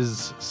 it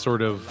is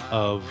sort of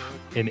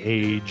an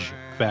age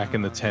back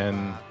in the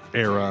 10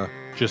 era,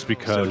 just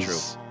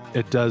because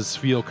it does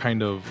feel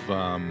kind of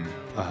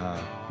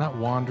not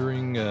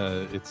wandering.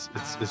 It's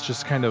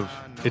just kind of,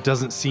 it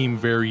doesn't seem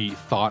very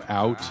thought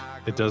out.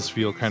 It does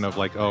feel kind of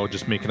like, oh,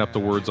 just making up the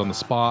words on the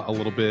spot a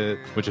little bit,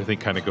 which I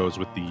think kind of goes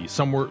with the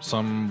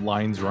some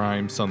lines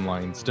rhyme, some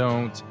lines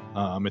don't.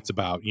 It's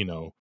about,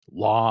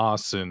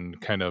 loss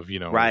and kind of,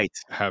 Right.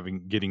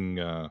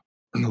 getting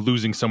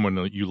losing someone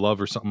that you love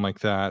or something like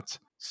that.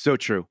 So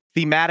true.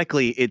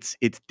 Thematically, it's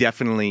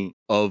definitely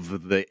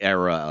of the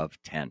era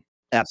of 10.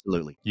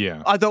 Absolutely.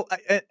 Yeah. Although,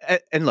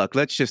 and look,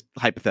 let's just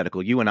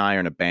hypothetical. You and I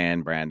are in a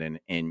band, Brandon,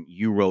 and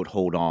you wrote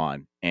 "Hold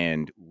On,"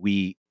 and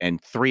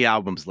 3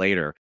 albums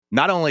later,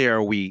 not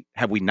only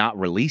have we not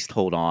released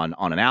 "Hold On"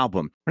 on an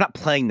album, we're not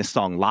playing the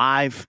song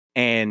live.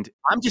 And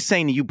I'm just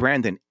saying to you,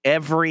 Brandon,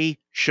 every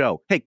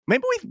show, hey,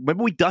 maybe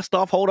we dust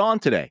off "Hold On"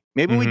 today.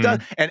 Maybe we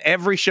dust, and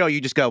every show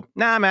you just go,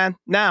 nah, man,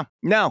 no.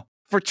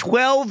 For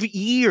 12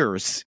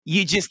 years,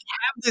 you just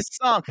have this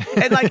song.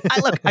 And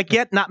I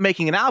get not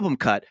making an album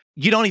cut.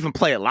 You don't even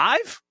play it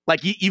live.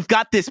 Like you've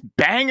got this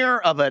banger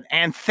of an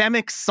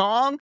anthemic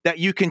song that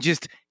you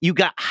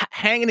got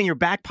hanging in your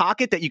back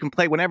pocket that you can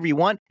play whenever you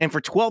want. And for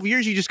 12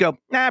 years, you just go,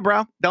 nah,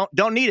 bro,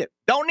 don't need it.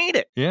 Don't need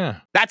it. Yeah.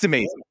 That's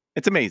amazing.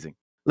 It's amazing.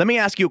 Let me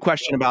ask you a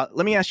question about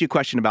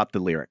the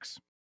lyrics.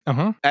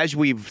 Uh-huh. As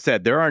we've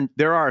said, there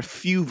are a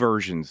few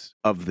versions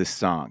of this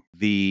song.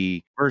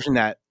 The version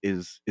that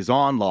is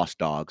on Lost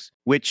Dogs,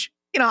 which,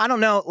 I don't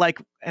know,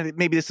 and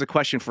maybe this is a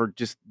question for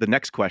just the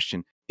next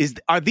question.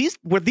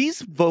 Were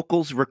these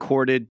vocals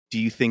recorded, do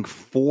you think,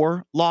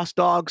 for Lost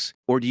Dogs,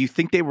 or do you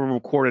think they were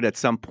recorded at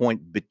some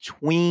point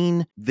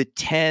between the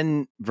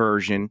 10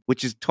 version,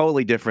 which is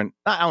totally different?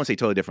 I don't want to say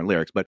totally different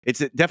lyrics, but it's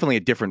definitely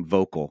a different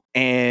vocal,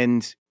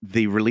 and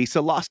the release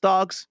of Lost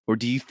Dogs? Or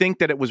do you think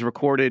that it was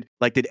recorded,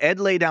 did Ed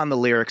lay down the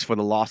lyrics for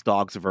the Lost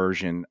Dogs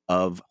version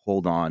of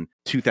Hold On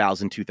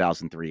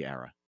 2000-2003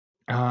 era?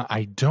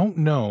 I don't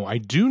know. I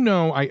do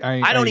know.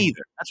 I don't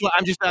either. That's what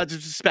I'm just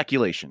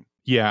speculation.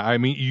 Yeah, I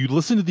mean, you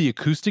listen to the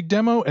acoustic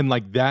demo, and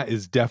that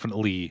is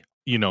definitely,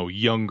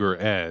 younger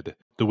Ed.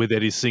 The way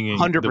that he's singing,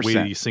 100%. The way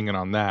that he's singing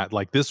on that.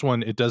 This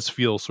one, it does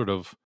feel sort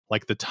of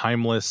like the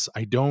timeless.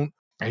 I don't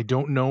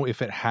know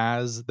if it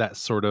has that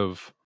sort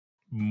of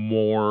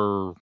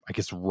more, I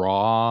guess,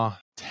 raw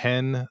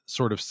 10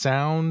 sort of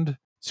sound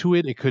to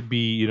it. It could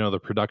be, the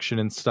production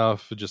and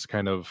stuff, just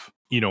kind of,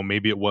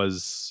 maybe it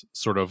was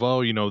sort of,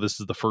 oh, this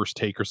is the first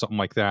take or something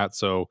like that.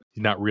 So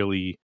he's not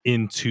really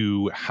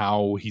into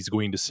how he's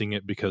going to sing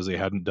it because they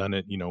hadn't done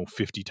it,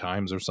 50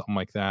 times or something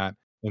like that.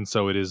 And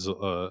so it is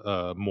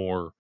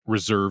more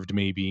reserved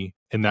maybe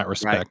in that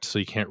respect. Right. So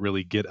you can't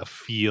really get a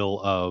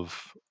feel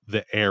of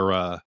the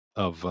era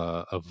of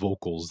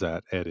vocals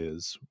that Ed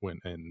is when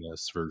in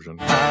this version.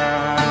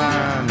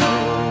 I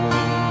know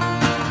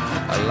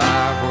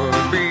life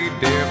would be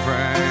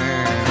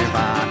different if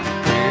I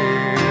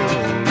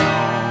held on.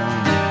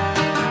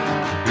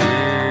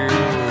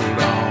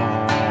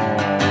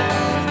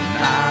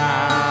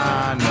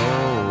 I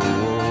know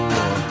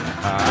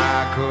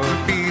I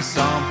could be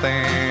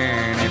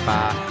something if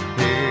I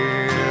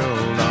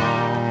held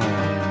on.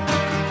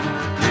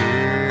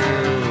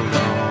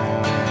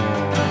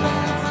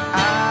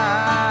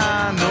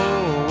 I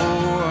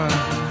know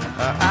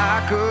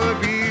I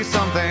could be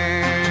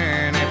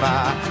something if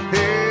I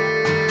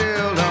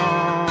held on. I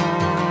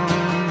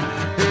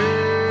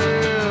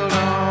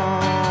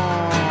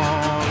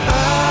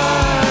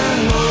know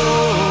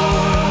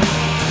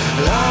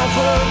life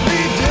would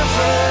be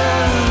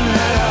different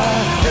had I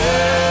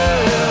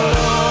held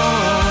on.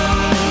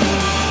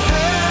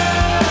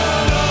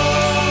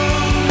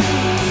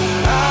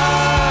 I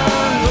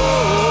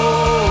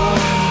know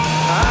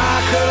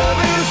I could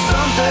be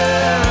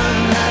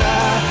something had I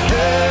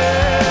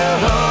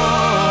held on.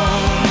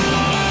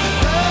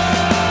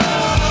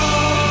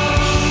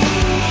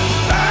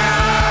 I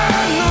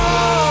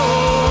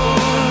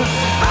know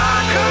I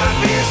could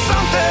be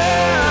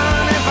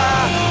something if I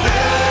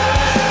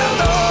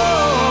held on.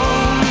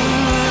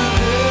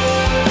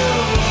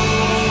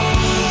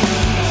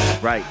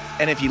 Right.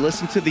 And if you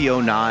listen to the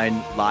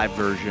 09 live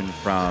version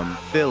from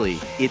Philly,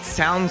 it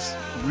sounds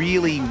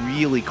really,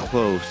 really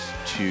close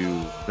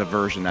to the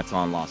version that's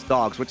on Lost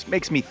Dogs, which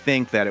makes me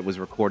think that it was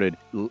recorded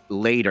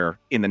later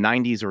in the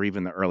 90s or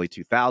even the early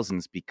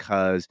 2000s,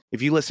 because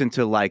if you listen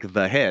to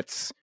the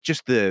hits,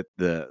 just the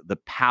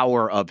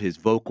power of his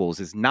vocals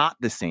is not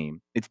the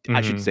same. It's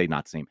I should say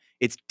not the same.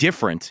 It's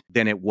different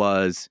than it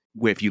was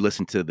if you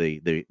listen to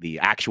the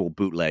actual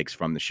bootlegs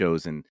from the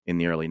shows in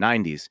the early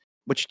 90s,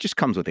 which just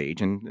comes with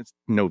age, and it's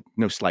no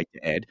slight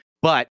to Ed.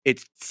 But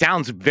it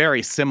sounds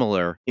very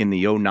similar in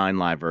the 09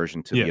 live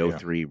version to the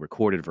 03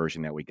 recorded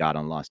version that we got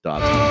on Lost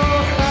Dogs.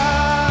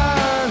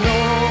 I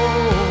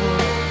know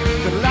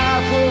that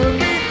life would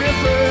be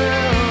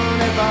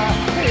different if I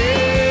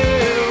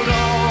held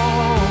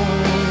on.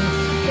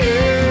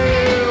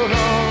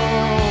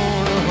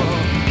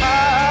 I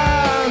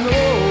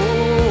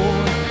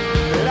know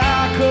that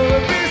I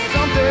could be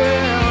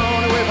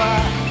something if I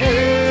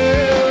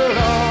held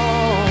on.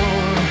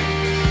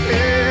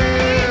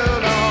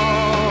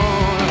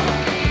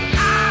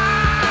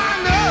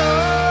 I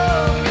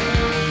know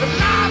that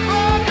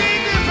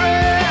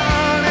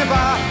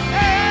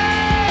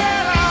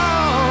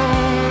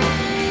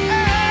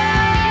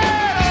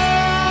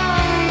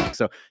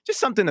just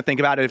something to think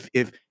about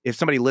if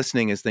somebody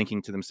listening is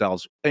thinking to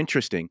themselves,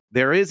 interesting.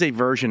 There is a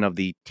version of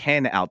the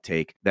 10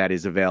 outtake that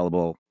is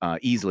available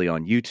easily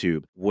on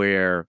YouTube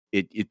where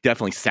it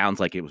definitely sounds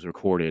like it was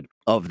recorded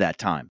of that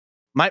time.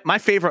 My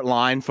favorite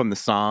line from the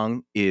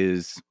song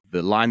is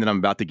the line that I'm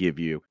about to give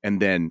you,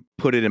 and then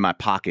put it in my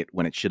pocket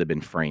when it should have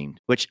been framed,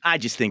 which I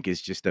just think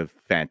is just a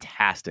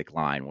fantastic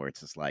line where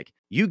it's just like,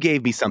 you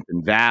gave me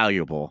something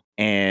valuable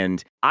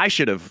and I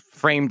should have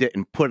framed it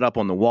and put it up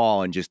on the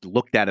wall and just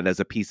looked at it as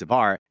a piece of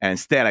art. And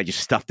instead I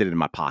just stuffed it in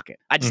my pocket.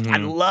 I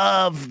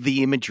love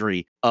the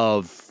imagery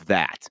of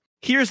that.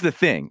 Here's the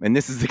thing, and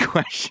this is the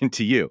question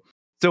to you.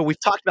 So we've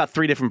talked about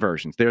 3 different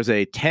versions. There's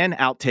a 10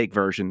 outtake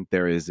version.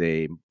 There is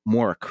a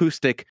more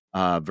acoustic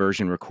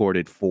version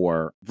recorded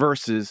for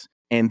verses.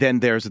 And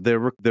then there's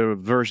the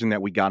version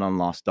that we got on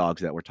Lost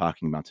Dogs that we're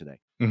talking about today.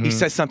 He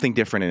says something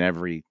different in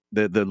every,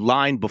 the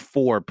line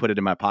before put it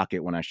in my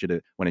pocket when it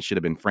should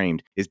have been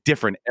framed is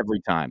different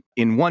every time.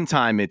 In one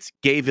time, it's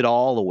gave it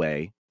all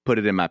away, put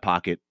it in my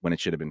pocket when it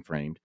should have been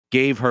framed.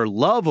 Gave her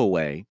love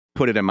away,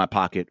 put it in my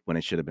pocket when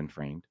it should have been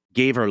framed.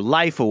 Gave her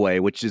life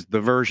away, which is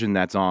the version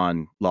that's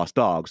on Lost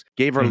Dogs.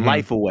 Gave her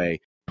life away,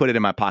 put it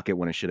in my pocket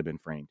when it should have been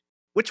framed.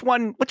 Which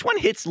one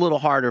hits a little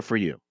harder for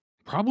you?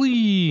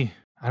 Probably,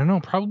 I don't know,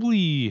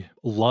 probably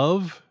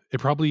love. It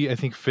probably, I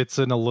think, fits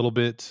in a little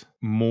bit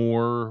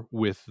more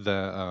with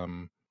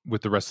the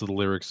rest of the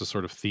lyrics, the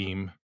sort of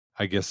theme,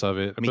 I guess, of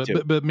it. Me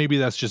too. But maybe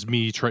that's just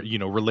me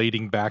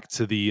relating back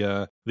to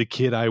the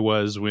kid I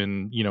was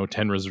when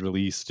 10 was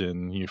released,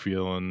 and you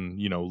feeling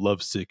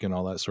lovesick and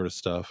all that sort of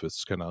stuff.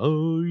 It's kind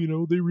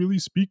of they really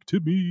speak to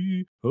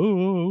me.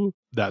 Oh,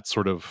 that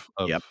sort of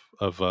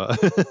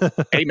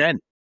Amen.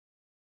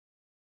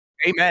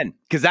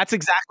 Because that's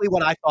exactly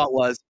what I thought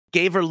was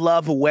gave her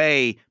love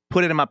away,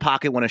 put it in my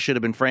pocket when it should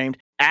have been framed.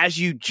 As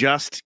you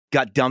just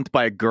got dumped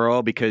by a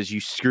girl because you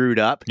screwed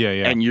up,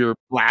 and you're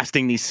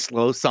blasting these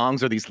slow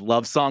songs or these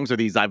love songs or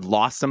these I've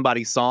lost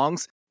somebody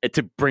songs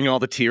to bring all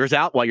the tears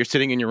out while you're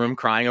sitting in your room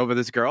crying over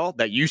this girl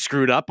that you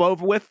screwed up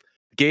over with.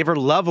 Gave her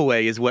love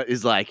away is what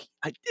is like,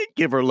 I did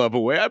give her love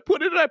away. I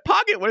put it in my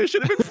pocket when it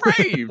should have been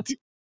framed.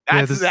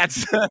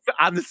 That's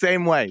I'm the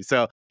same way.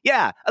 So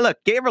yeah, look,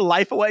 gave her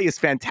life away is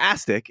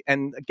fantastic.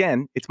 And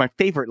again, it's my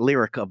favorite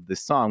lyric of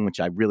this song, which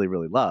I really,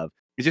 really love.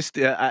 It's just,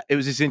 it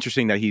was just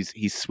interesting that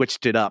he's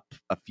switched it up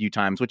a few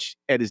times, which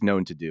Ed is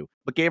known to do.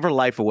 But gave her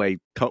life away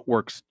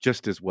works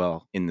just as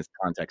well in this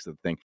context of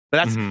the thing.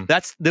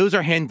 But those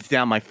are hands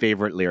down my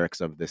favorite lyrics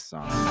of this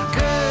song.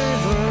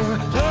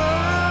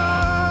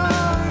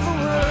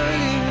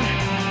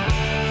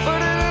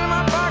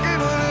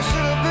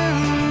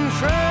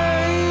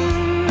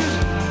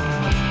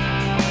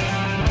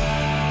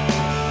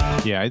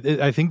 Yeah,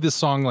 I think this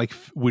song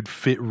would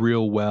fit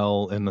real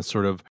well in the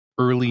sort of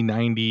early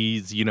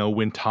 90s,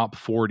 when top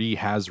 40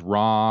 has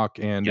rock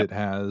and it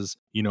has,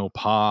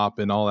 pop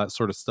and all that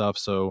sort of stuff.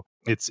 So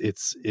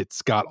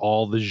it's got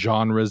all the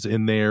genres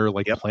in there,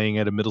 playing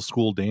at a middle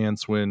school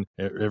dance when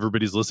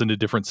everybody's listening to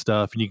different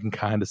stuff, and you can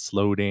kind of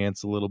slow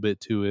dance a little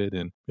bit to it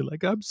and be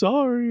like, I'm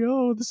sorry,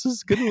 this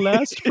is gonna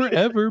last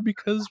forever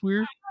because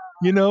we're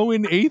in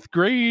 8th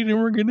grade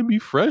and we're gonna be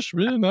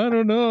freshmen. I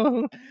don't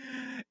know.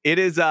 It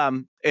is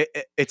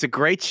it's a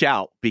great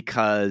shout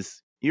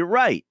because you're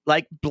right.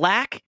 Like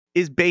Black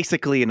is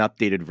basically an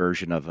updated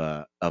version of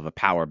a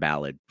power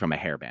ballad from a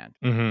hair band,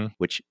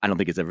 which I don't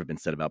think has ever been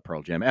said about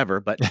Pearl Jam ever,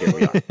 but here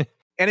we are.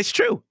 And it's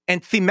true.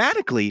 And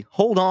thematically,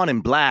 Hold On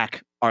and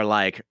Black are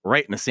like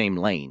right in the same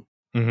lane.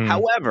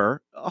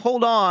 However,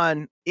 Hold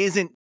On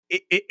isn't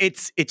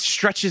it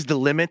stretches the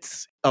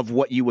limits of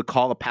what you would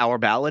call a power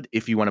ballad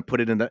if you want to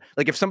put it in the,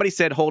 like if somebody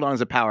said Hold On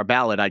is a power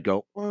ballad, I'd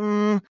go,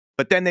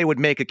 but then they would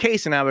make a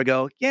case and I would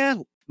go, yeah,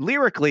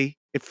 lyrically,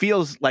 it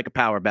feels like a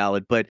power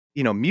ballad, but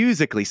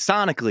musically,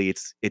 sonically,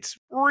 it's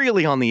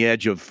really on the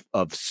edge of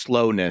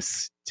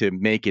slowness to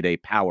make it a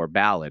power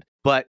ballad.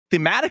 But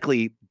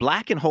thematically,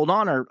 Black and Hold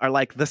On are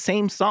like the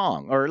same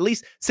song, or at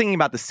least singing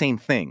about the same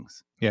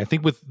things. Yeah, I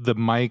think with the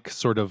Mike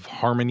sort of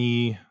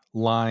harmony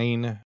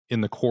line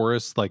in the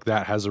chorus, like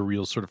that has a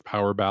real sort of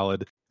power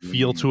ballad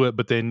feel to it.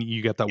 But then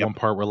you get that one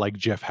part where like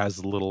Jeff has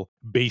a little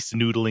bass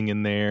noodling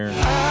in there.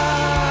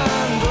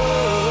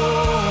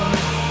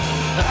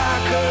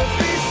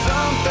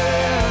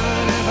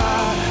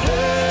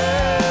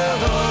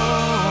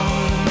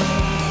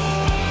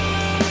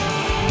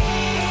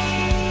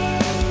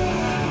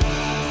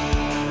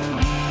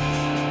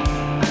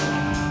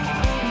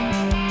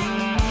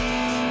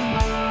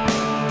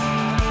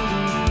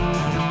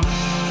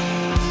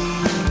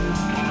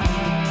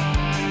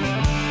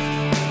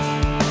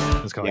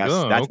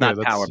 That's not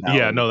power ballad.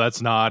 Yeah, no,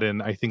 that's not.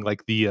 And I think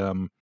like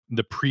the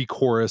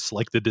pre-chorus,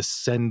 like the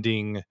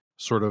descending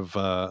sort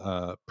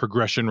of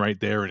progression right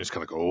there, and it's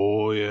kind of like,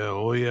 oh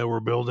yeah, we're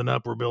building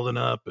up,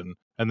 and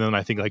then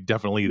I think like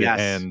definitely the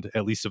end,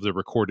 at least of the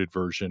recorded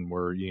version,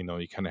 where you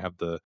kind of have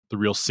the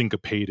real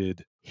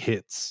syncopated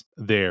hits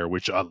there,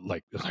 which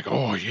like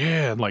oh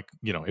yeah, and like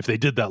if they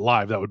did that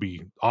live, that would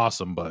be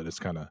awesome. But it's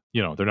kind of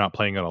they're not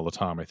playing it all the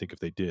time. I think if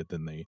they did,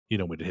 then they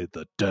would hit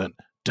the dun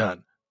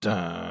dun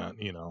dun.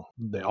 You know,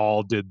 they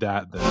all did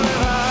that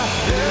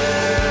then.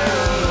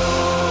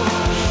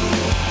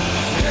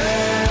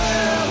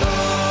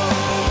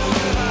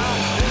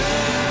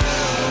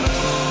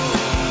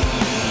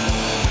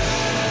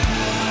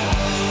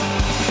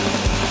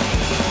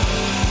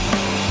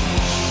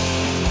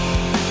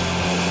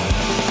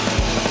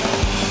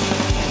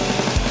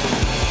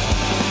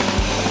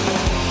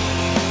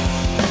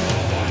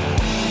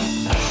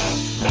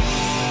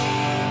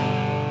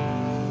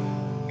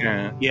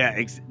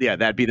 Yeah,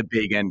 that'd be the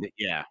big end.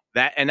 Yeah,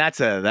 that's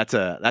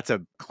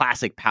a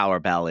classic power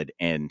ballad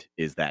end.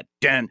 Is that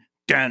dun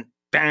dun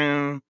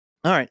dun?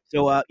 All right,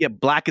 so yeah,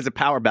 Black is a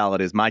power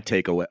ballad is my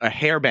takeaway. A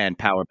hairband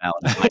power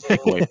ballad is my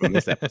takeaway from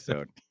this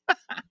episode.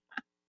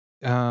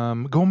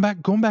 Going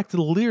back to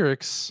the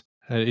lyrics,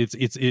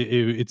 it's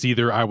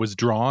either I was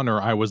drawn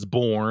or I was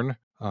born.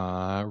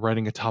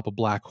 Riding atop a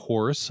black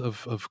horse,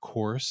 of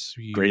course.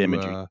 You, Great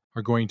imagery.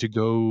 Are going to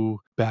go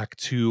back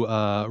to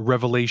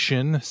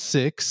Revelation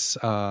 6,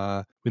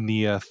 when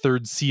the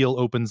third seal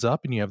opens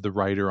up and you have the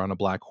rider on a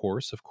black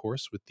horse, of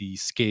course, with the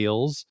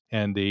scales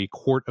and a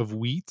quart of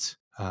wheat,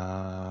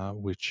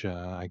 which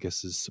I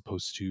guess is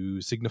supposed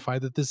to signify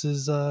that this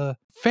is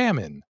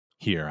famine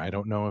here. I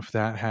don't know if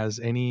that has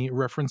any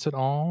reference at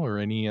all or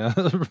any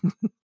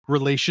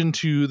relation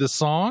to the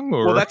song,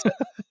 or Well,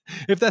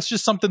 if that's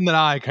just something that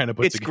I kind of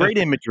put it's together. great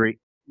imagery,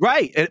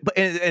 right? And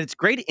it's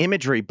great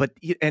imagery. But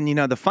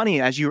the funny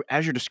as you're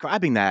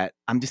describing that,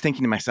 I'm just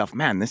thinking to myself,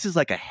 man, this is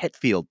like a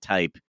Hetfield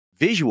type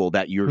visual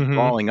that you're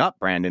drawing up,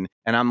 Brandon.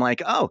 And I'm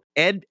like, oh,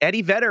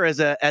 Eddie Vedder as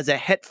a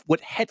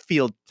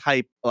Hetfield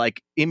type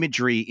like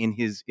imagery in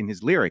his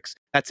lyrics.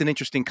 That's an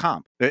interesting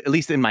comp. At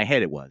least in my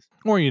head, it was.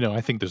 Or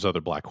I think there's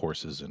other black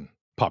horses in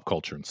pop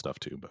culture and stuff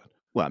too, but.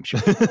 Well, I'm sure.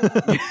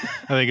 I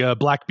think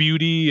Black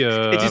Beauty.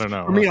 I don't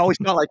know. For me, it always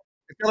felt like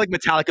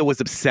Metallica was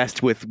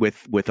obsessed with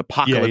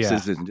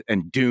apocalypses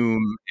and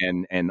doom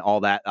and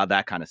all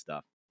that kind of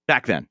stuff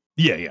back then.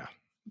 Yeah.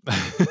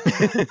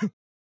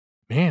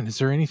 Man, is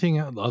there anything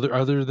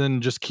other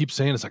than just keep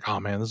saying it's like, oh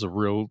man, this is a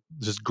real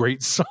just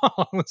great song.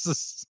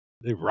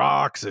 It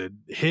rocks, it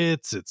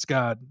hits, it's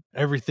got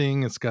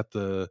everything. It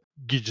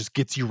just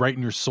gets you right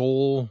in your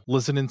soul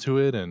listening to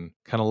it, and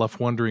kind of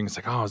left wondering. It's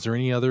like, oh, is there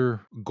any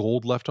other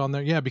gold left on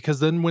there? Yeah, because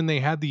then when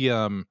they had the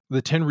 10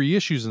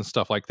 reissues and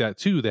stuff like that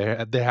too,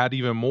 they had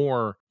even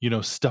more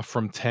stuff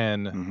from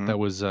 10 that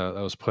was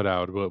put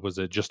out. What was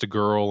it? Just a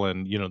Girl,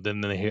 and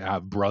then they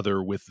have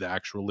Brother with the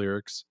actual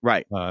lyrics,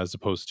 right? As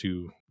opposed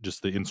to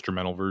just the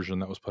instrumental version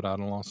that was put out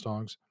in Lost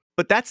Dogs.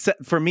 But that's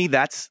for me.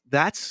 That's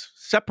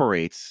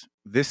separates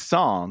this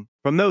song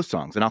from those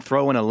songs, and I'll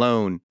throw in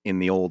Alone in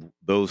the old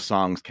those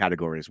songs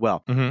category as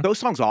well. Those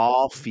songs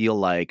all feel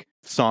like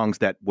songs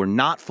that were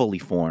not fully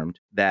formed,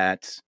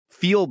 that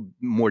feel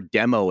more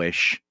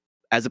demo-ish,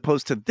 as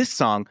opposed to this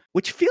song,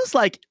 which feels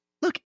like,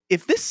 look,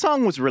 if this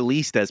song was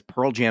released as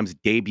Pearl Jam's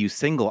debut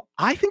single,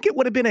 I think it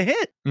would have been a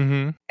hit.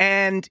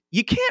 And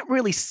you can't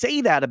really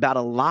say that about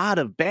a lot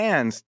of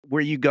bands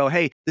where you go,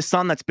 hey, this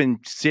song that's been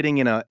sitting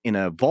in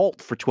a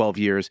vault for 12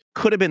 years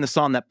could have been the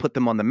song that put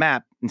them on the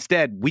map.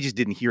 Instead, we just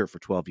didn't hear it for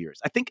 12 years.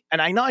 I think,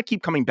 and I know I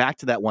keep coming back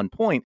to that one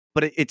point,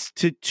 but it's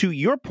to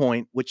your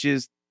point, which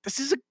is this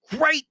is a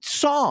great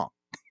song,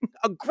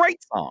 a great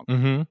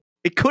song.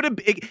 It could have,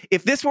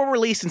 if this were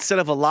released instead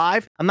of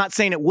Alive, I'm not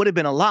saying it would have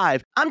been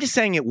Alive. I'm just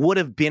saying it would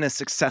have been a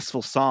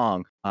successful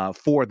song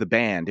for the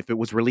band if it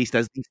was released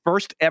as the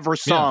first ever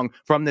song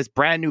from this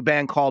brand new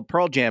band called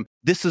Pearl Jam.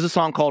 This is a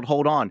song called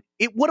Hold On.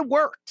 It would have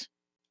worked.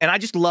 And I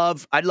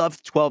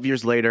love 12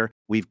 years later,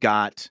 we've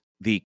got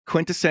the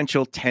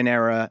quintessential 10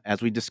 era,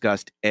 as we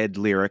discussed, Ed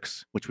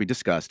lyrics, which we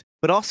discussed,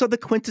 but also the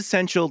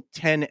quintessential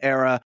 10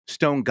 era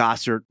Stone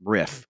Gossard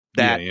riff.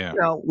 That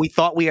we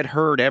thought we had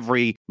heard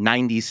every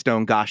 90s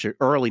Stone Gossard,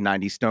 early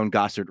 90s Stone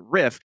Gossard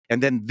riff,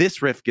 and then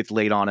this riff gets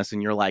laid on us,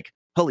 and you're like,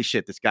 holy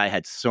shit, this guy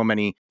had so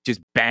many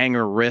just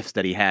banger riffs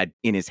that he had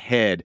in his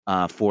head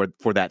for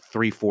that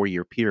 3-4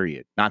 year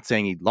period. Not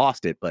saying he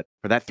lost it, but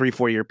for that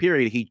 3-4 year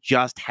period, he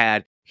just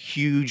had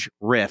huge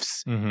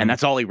riffs, and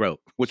that's all he wrote,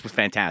 which was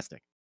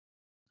fantastic.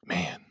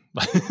 Man.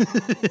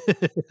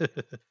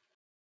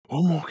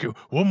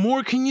 What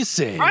more can you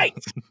say?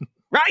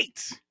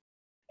 Right.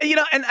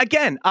 And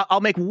again,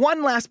 I'll make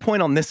one last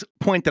point on this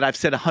point that I've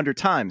said 100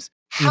 times.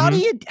 How do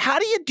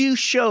you do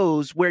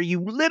shows where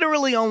you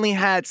literally only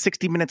had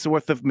 60 minutes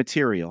worth of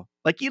material?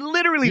 Like you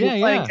literally were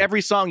playing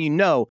every song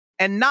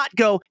and not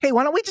go, hey,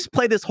 why don't we just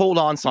play this Hold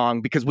On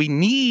song because we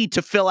need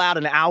to fill out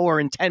an hour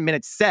and 10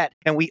 minute set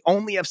and we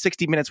only have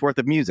 60 minutes worth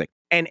of music.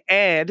 And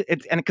Ed,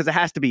 and because it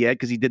has to be Ed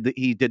because he did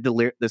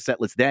the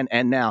set list then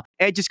and now,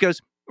 Ed just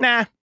goes,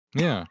 nah.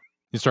 Yeah.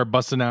 You start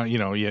busting out,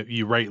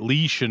 you write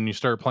Leash and you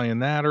start playing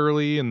that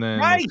early, and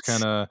then it's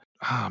kind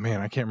of,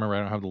 man, I can't remember.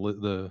 I don't have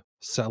the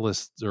set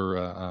list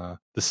or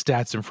the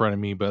stats in front of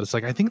me, but it's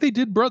like I think they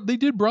did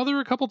Brother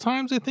a couple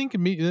times. I think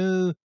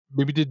maybe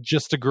did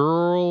Just a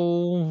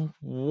Girl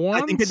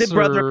once. I think they did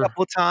Brother a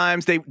couple of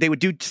times. They would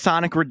do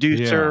Sonic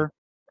Reducer. Yeah.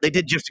 They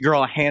did Just a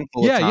Girl a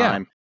handful of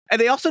times.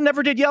 And they also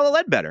never did Yellow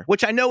Ledbetter,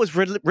 which I know was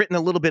written a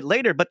little bit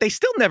later, but they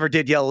still never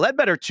did Yellow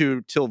Ledbetter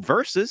till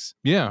Versus.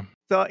 Yeah.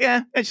 So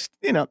yeah, it's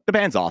the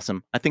band's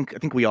awesome. I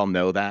think we all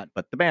know that,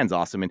 but the band's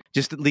awesome, and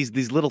just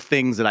these little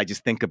things that I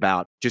just think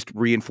about just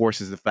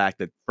reinforces the fact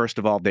that first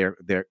of all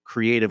they're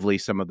creatively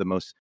some of the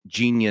most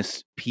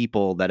genius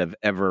people that have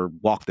ever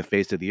walked the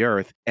face of the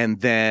earth,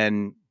 and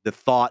then the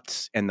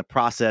thoughts and the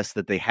process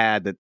that they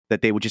had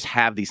that they would just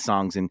have these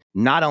songs and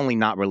not only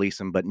not release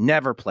them but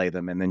never play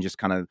them, and then just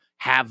kind of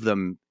have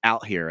them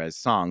out here as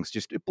songs.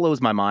 Just it blows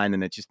my mind,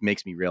 and it just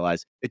makes me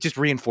realize it just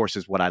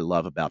reinforces what I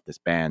love about this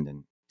band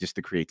and just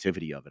the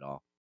creativity of it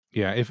all.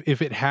 Yeah,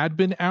 if it had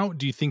been out,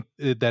 do you think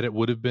that it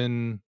would have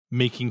been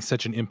making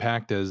such an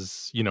impact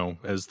as,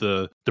 as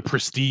the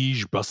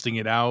Prestige busting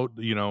it out,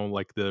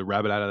 like the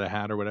rabbit out of the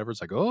hat or whatever? It's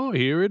like, oh,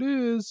 here it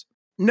is.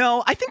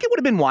 No, I think it would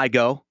have been Why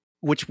Go,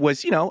 which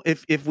was,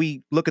 if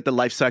we look at the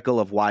life cycle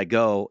of Why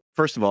Go,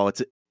 first of all,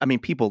 it's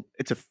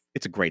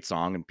a great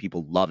song and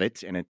people love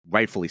it, and it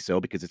rightfully so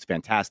because it's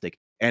fantastic.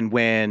 And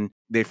when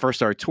they first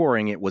started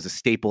touring, it was a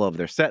staple of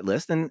their set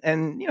list. And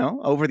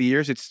over the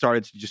years, it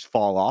started to just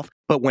fall off.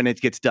 But when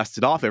it gets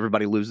dusted off,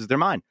 everybody loses their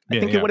mind. I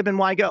think it would have been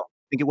Why Go.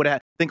 I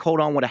think Hold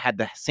On would have had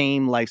the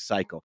same life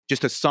cycle.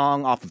 Just a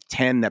song off of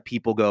 10 that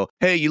people go,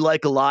 hey, you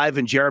like Alive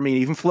and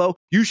Jeremy and Evenflow?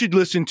 You should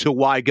listen to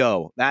Why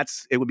Go.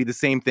 It would be the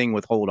same thing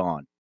with Hold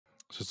On.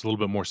 So it's a little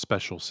bit more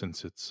special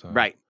since it's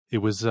right. It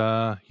was,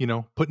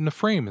 put in a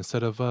frame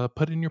instead of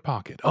put in your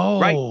pocket.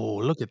 Oh, right.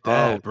 Look at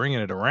that.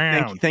 Bringing it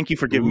around. Thank you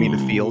for giving me the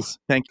feels.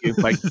 Thank you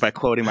by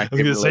quoting my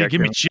favorite lyric.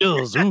 Give me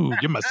chills. Ooh,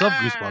 give myself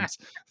goosebumps.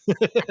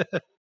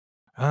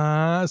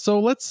 So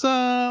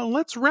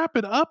let's wrap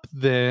it up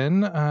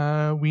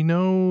then. We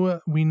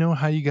know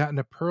how you got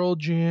into Pearl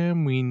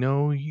Jam. We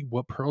know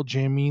what Pearl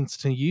Jam means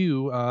to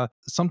you.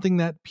 Something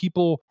that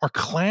people are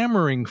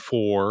clamoring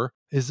for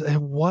is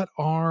what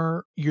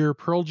are your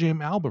Pearl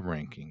Jam album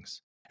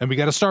rankings? And we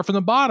got to start from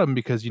the bottom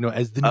because,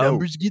 as the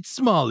numbers get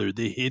smaller,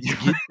 the hits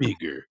get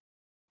bigger.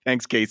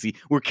 Thanks, Casey.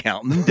 We're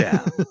counting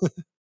them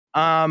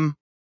down.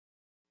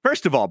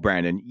 First of all,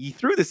 Brandon, you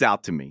threw this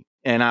out to me,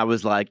 and I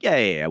was like,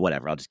 yeah,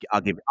 whatever. I'll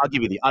give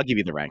you the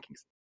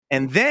rankings.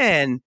 And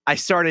then I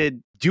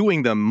started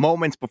doing them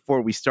moments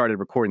before we started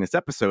recording this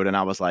episode, and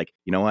I was like,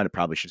 you know what? I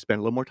probably should spend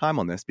a little more time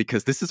on this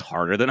because this is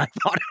harder than I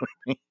thought it would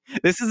be.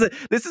 This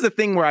is a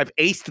thing where I've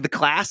aced the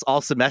class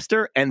all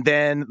semester, and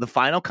then the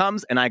final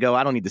comes, and I go,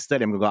 I don't need to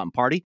study. I'm gonna go out and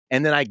party.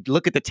 And then I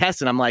look at the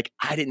test, and I'm like,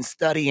 I didn't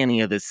study any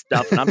of this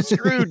stuff, and I'm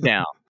screwed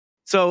now.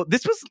 So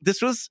this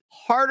was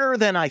harder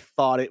than I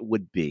thought it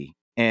would be,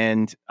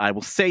 and I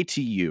will say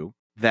to you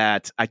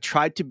that I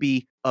tried to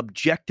be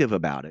objective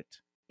about it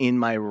in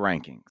my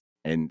rankings.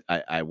 And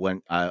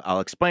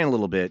I'll explain a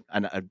little bit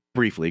and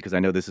briefly, because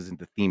I know this isn't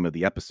the theme of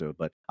the episode,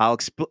 but I'll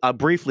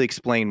briefly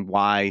explain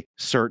why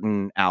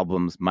certain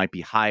albums might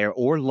be higher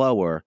or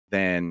lower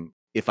than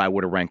if I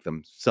were to rank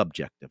them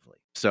subjectively.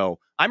 So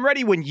I'm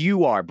ready when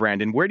you are,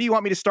 Brandon. Where do you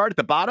want me to start? At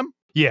the bottom?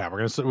 Yeah,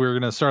 we're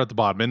gonna start at the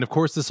bottom, and of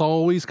course, this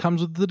always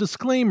comes with the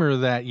disclaimer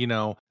that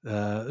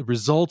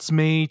results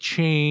may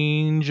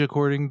change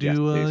according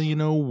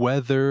to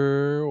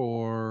weather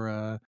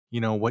or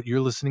what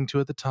you're listening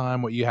to at the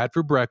time, what you had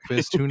for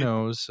breakfast. Who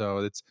knows? So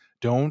it's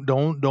don't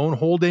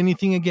hold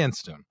anything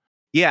against him.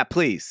 Yeah,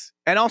 please.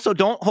 And also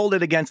don't hold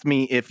it against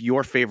me if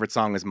your favorite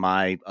song is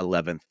my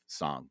 11th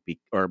song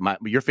or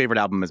your favorite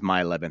album is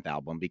my 11th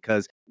album,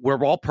 because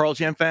we're all Pearl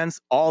Jam fans.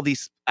 All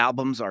these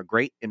albums are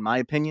great in my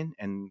opinion,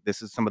 and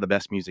this is some of the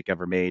best music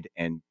ever made,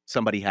 and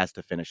somebody has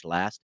to finish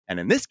last. And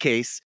in this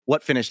case,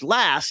 what finished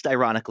last,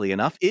 ironically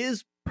enough,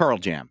 is Pearl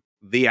Jam,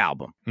 the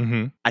album.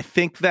 Mm-hmm. I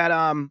think that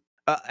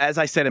as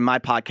I said in my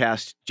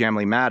podcast,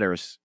 Jamly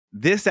Matters,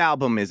 this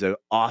album is an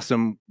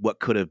awesome what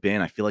could have been.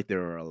 I feel like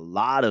there are a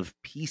lot of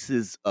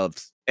pieces of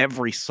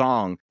every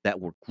song that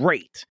were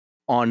great.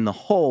 On the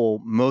whole,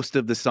 most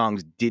of the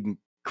songs didn't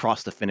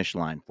cross the finish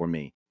line for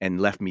me and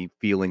left me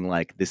feeling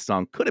like this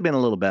song could have been a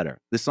little better.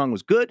 This song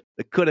was good.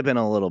 It could have been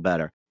a little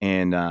better.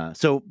 And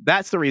so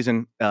that's the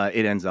reason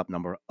it ends up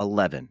number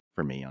 11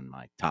 for me on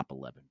my top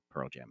 11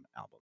 Pearl Jam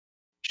album.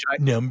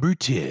 Number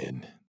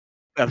 10.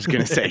 I was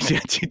going to say,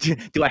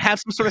 do I have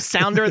some sort of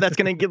sounder that's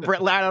going to get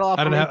loud it off?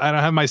 I don't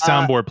have my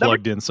soundboard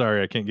plugged in.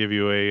 Sorry, I can't give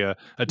you a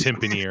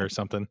timpani or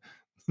something.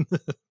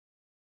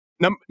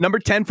 Number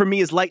 10 for me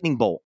is Lightning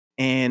Bolt.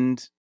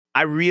 And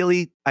I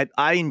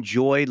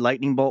enjoyed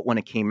Lightning Bolt when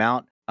it came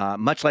out.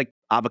 Much like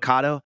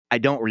Avocado, I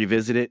don't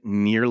revisit it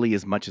nearly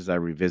as much as I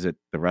revisit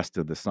the rest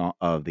of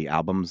the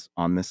albums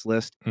on this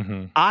list.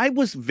 Mm-hmm. I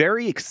was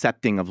very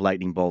accepting of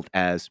Lightning Bolt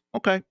as,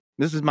 okay,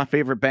 this is my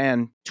favorite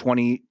band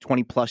 20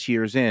 plus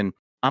years in.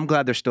 I'm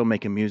glad they're still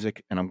making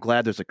music, and I'm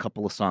glad there's a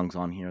couple of songs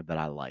on here that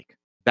I like.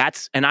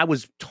 And I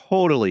was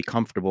totally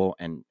comfortable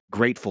and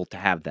grateful to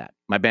have that.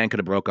 My band could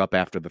have broke up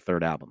after the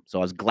third album. So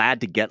I was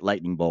glad to get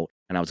Lightning Bolt,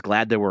 and I was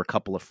glad there were a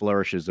couple of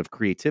flourishes of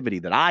creativity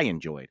that I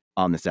enjoyed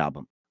on this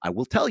album. I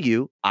will tell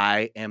you,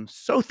 I am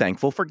so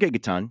thankful for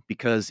Gigaton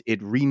because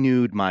it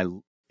renewed my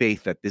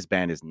faith that this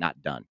band is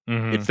not done.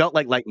 Mhm. It felt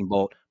like Lightning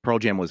Bolt, Pearl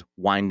Jam was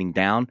winding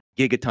down.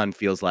 Gigaton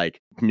feels like,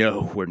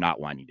 no, we're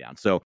not winding down.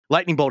 So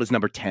Lightning Bolt is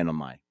number 10 on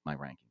my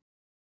ranking.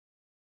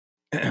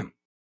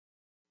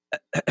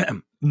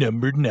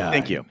 Number 9.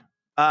 Thank you.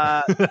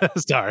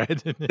 Sorry.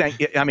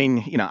 I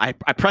mean, you know, I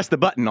pressed the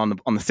button on the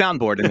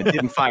soundboard and it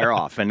didn't fire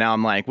off. And now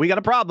I'm like, we got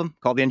a problem.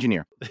 Call the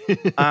engineer.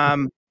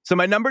 So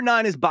my number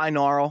 9 is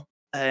Binaural.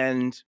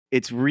 And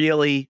it's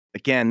really,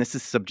 again, this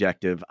is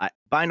subjective.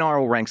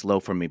 Binaural ranks low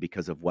for me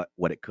because of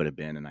what it could have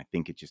been. And I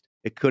think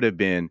it could have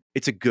been,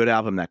 it's a good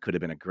album that could have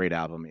been a great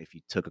album if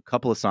you took a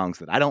couple of songs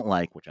that I don't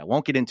like, which I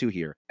won't get into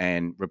here,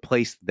 and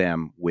replaced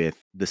them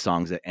with the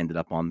songs that ended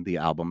up on the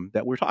album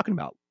that we're talking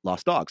about,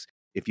 Lost Dogs.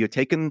 If you had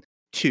taken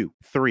 2,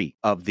 3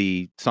 of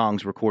the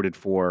songs recorded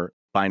for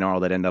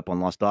Binaural that end up on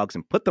Lost Dogs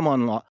and put them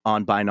on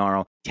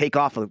Binaural, take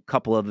off a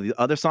couple of the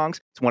other songs,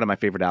 it's one of my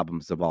favorite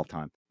albums of all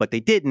time. But they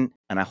didn't,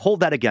 and I hold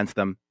that against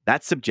them.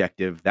 That's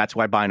subjective. That's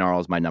why Binaural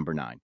is my number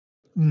 9.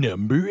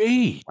 Number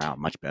 8. Wow,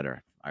 much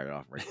better. Fired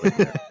off right quick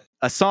there.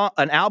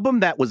 An album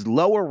that was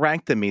lower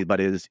ranked than me,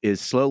 but is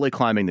slowly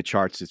climbing the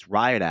charts, is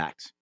Riot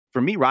Act.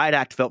 For me, Riot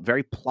Act felt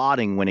very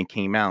plodding when it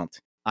came out.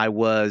 I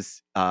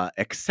was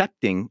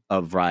accepting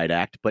of Riot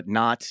Act, but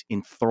not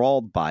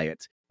enthralled by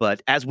it.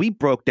 But as we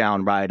broke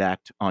down Riot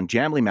Act on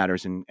Jamly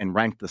Matters and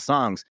ranked the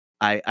songs,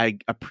 I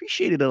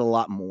appreciated it a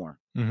lot more.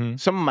 Mm-hmm.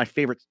 Some of my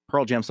favorite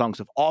Pearl Jam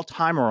songs of all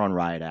time are on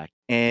Riot Act.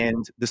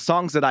 And the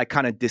songs that I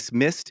kind of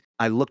dismissed,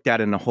 I looked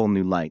at in a whole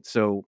new light.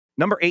 So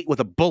number 8 with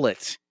a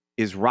bullet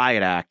is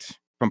Riot Act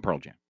from Pearl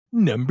Jam.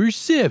 Number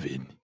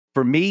 7.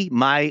 For me,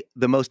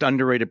 the most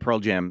underrated Pearl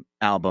Jam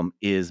album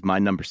is my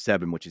number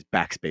 7, which is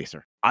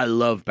Backspacer. I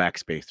love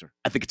Backspacer.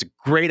 I think it's a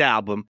great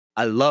album.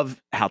 I love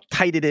how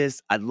tight it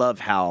is. I love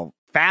how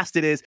fast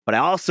it is. But I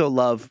also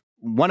love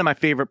one of my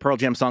favorite Pearl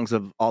Jam songs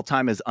of all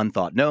time is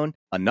Unthought Known.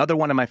 Another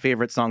one of my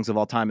favorite songs of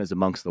all time is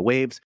Amongst the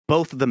Waves.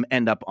 Both of them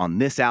end up on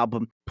this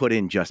album. Put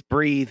in Just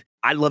Breathe.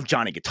 I love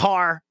Johnny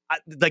Guitar.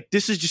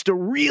 This is just a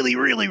really,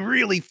 really,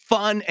 really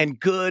fun and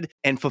good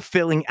and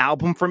fulfilling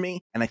album for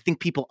me. And I think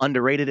people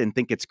underrate it and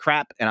think it's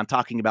crap. And I'm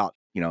talking about,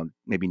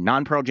 maybe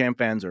non-Pearl Jam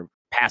fans or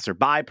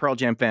passerby Pearl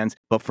Jam fans.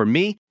 But for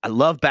me, I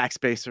love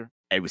Backspacer.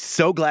 I was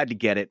so glad to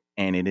get it.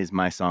 And it is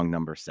my song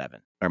number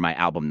 7, or my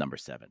album number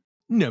 7.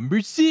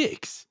 Number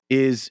 6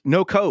 is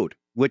No Code,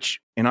 which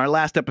in our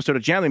last episode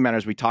of Jamly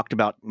Matters, we talked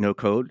about No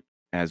Code.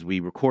 As we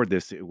record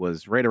this, it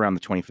was right around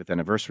the 25th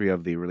anniversary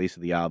of the release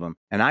of the album.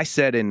 And I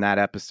said in that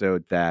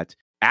episode that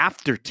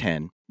after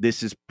 10,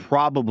 this is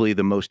probably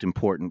the most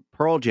important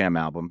Pearl Jam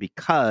album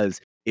because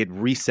it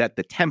reset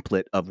the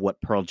template of what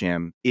Pearl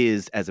Jam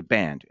is as a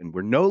band. And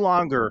we're no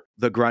longer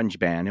the grunge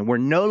band, and we're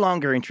no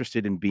longer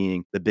interested in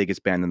being the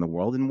biggest band in the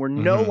world, and we're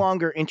no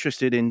longer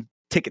interested in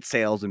ticket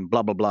sales and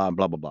blah, blah, blah, and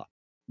blah, blah, blah.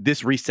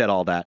 This reset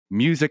all that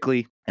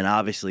musically, and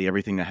obviously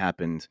everything that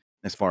happened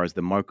as far as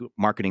the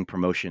marketing,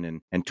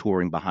 promotion, and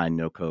touring behind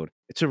No Code.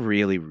 It's a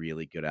really,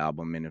 really good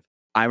album. And if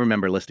I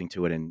remember listening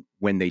to it, and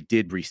when they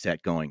did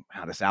reset, going,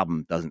 wow, this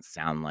album doesn't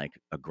sound like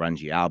a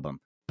grungy album,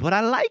 but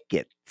I like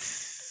it,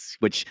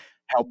 which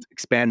helped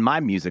expand my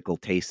musical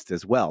tastes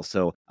as well.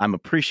 So I'm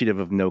appreciative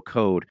of No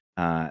Code.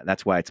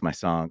 That's why it's my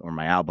song or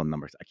my album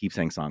number. I keep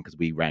saying song because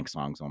we rank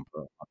songs on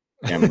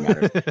Family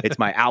Matters. It's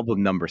my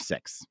album number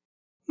 6.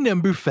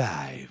 Number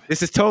 5.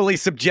 This is totally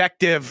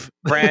subjective,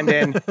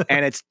 Brandon,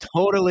 and it's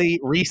totally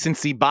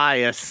recency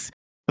bias.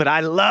 But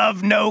I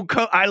love No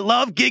Code. I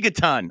love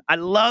Gigaton. I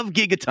love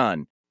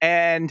Gigaton.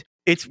 And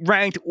it's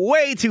ranked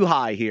way too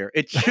high here.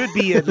 It should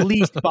be at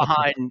least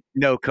behind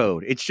No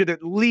Code. It should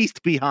at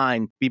least be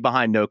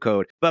behind No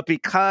Code. But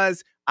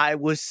because I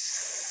was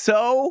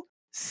so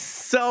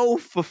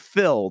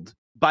fulfilled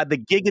by the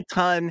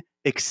Gigaton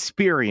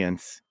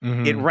experience,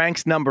 it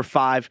ranks number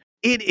 5.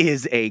 It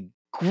is a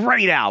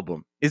great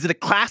album. Is it a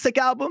classic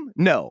album?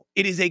 No.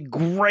 It is a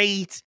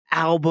great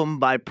album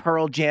by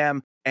Pearl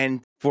Jam.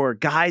 And for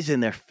guys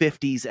in their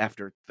 50s,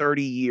 after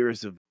 30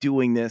 years of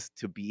doing this,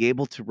 to be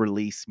able to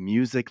release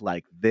music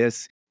like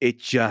this, it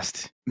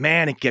just,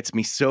 man, it gets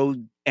me so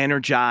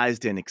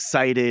energized and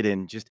excited,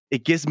 and just,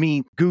 it gives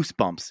me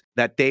goosebumps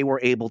that they were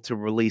able to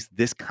release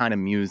this kind of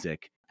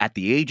music at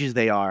the ages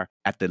they are,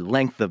 at the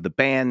length of the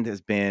band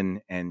has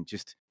been, and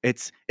just,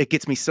 it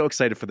gets me so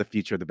excited for the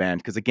future of the band.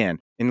 Because again,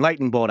 in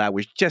Lightning Bolt, I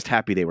was just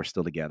happy they were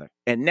still together.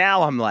 And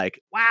now I'm like,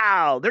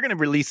 wow, they're going to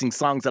be releasing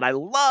songs that I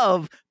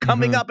love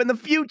coming up in the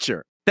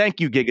future.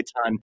 Thank you,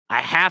 Gigaton. I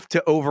have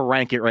to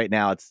overrank it right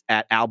now. It's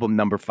at album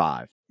number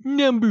 5.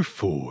 Number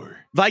 4.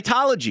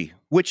 Vitology,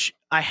 which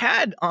I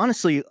had,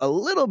 honestly, a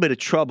little bit of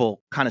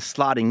trouble kind of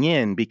slotting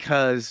in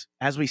because,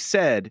 as we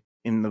said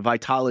in the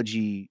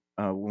Vitology,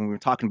 when we were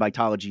talking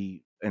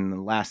Vitology in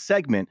the last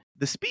segment,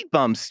 the speed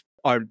bumps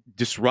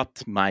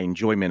disrupt my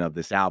enjoyment of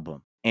this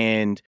album.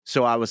 And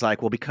so I was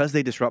like, well, because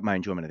they disrupt my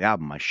enjoyment of the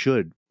album, I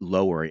should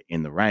lower it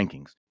in the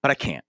rankings. But I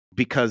can't,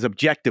 because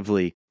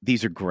objectively,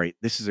 these are great.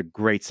 This is a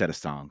great set of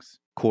songs.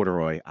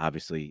 Corduroy,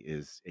 obviously,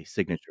 is a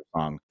signature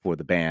song for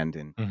the band.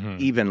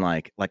 And even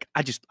like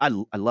I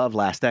love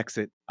Last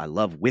Exit. I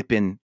love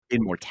Whippin'.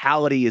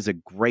 Immortality is a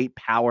great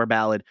power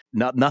ballad.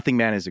 Nothing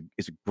Man is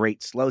a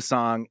great slow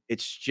song.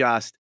 It's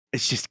just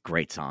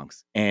great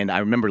songs. And I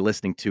remember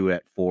listening to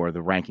it for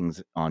the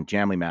rankings on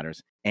Jamly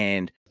Matters.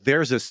 And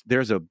there's a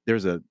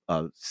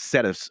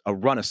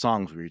run of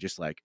songs where you're just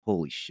like,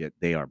 holy shit,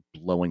 they are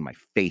blowing my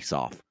face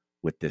off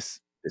with this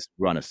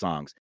run of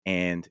songs.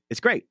 And it's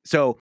great.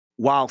 So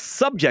while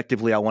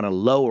subjectively I want to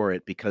lower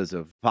it because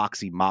of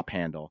Foxy Mop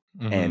Handle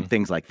and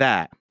things like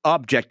that,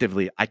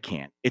 objectively I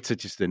can't. It's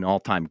just an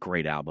all-time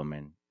great album.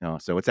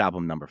 And so it's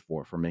album number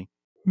 4 for me.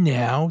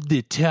 Now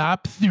the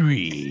top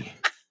 3.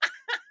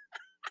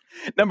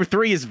 Number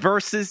 3 is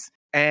Versus.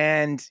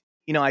 And,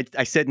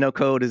 I said No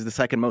Code is the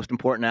second most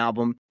important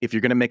album. If you're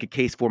going to make a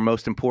case for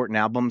most important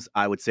albums,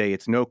 I would say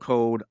it's No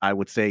Code. I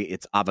would say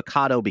it's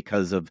Avocado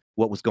because of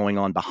what was going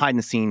on behind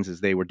the scenes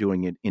as they were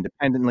doing it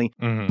independently.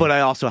 But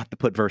I also have to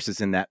put Versus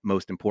in that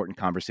most important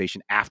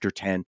conversation after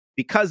 10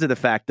 because of the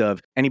fact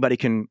of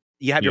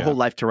you have your whole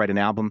life to write an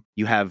album.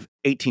 You have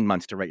 18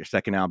 months to write your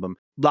second album.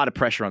 A lot of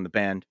pressure on the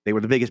band. They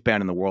were the biggest band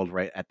in the world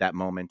right at that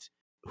moment.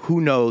 Who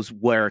knows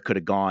where it could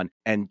have gone?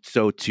 And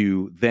so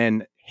to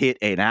then hit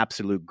an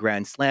absolute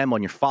grand slam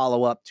on your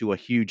follow-up to a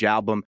huge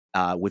album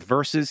with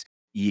Versus,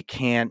 you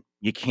can't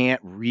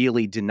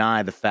really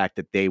deny the fact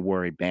that they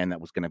were a band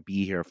that was going to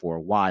be here for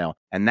a while,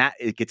 and that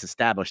it gets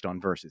established on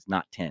Versus,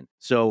 not 10.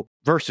 So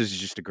Versus is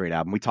just a great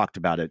album. We talked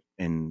about it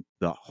in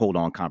the Hold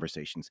On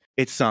conversations.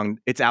 It's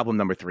album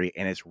number 3,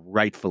 and it's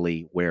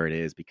rightfully where it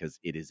is because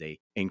it is a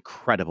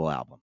incredible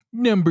album.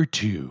 Number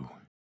 2.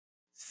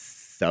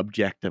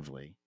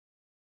 Subjectively,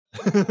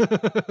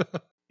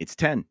 it's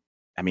 10.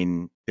 I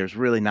mean, there's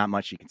really not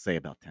much you can say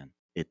about 10.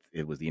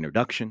 It was the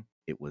introduction.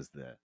 It was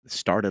the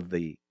start of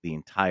the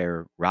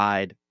entire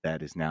ride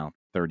that is now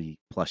 30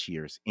 plus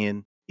years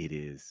in. It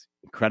is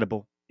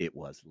incredible. It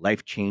was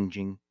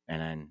life-changing.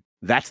 And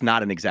that's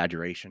not an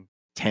exaggeration.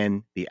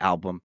 10, the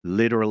album,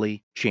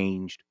 literally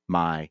changed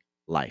my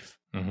life.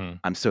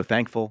 I'm so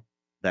thankful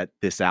that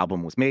this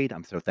album was made.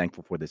 I'm so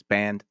thankful for this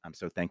band. I'm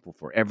so thankful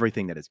for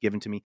everything that is given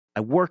to me.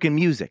 I work in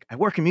music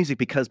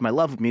because my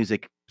love of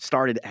music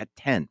started at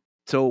 10.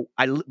 So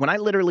when I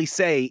literally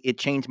say it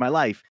changed my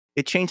life,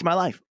 it changed my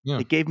life. Yeah.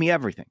 It gave me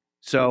everything.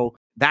 So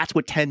that's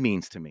what 10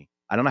 means to me.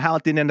 I don't know how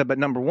it didn't end up at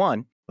number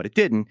 1, but it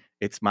didn't.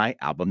 It's my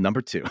album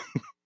number 2.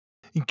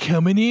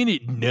 Coming in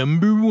at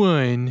number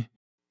 1.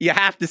 You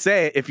have to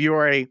say it.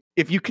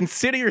 If you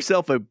consider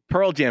yourself a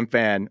Pearl Jam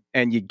fan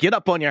and you get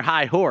up on your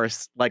high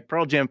horse like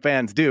Pearl Jam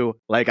fans do,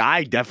 like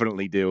I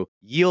definitely do,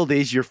 Yield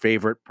is your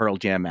favorite Pearl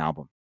Jam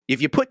album.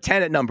 If you put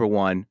 10 at number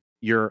 1,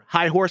 your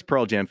high horse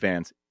Pearl Jam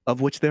fans, of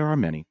which there are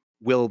many,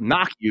 will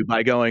knock you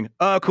by going,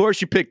 oh, of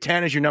course you picked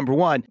 10 as your number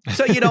 1.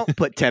 So you don't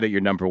put 10 at your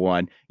number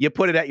 1. You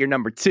put it at your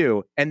number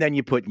 2, and then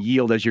you put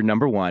Yield as your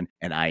number 1.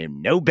 And I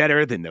am no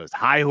better than those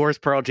high horse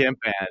Pearl Jam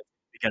fans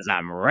because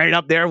I'm right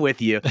up there with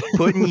you,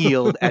 putting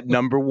Yield at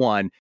number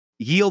 1.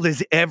 Yield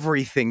is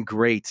everything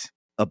great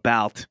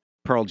about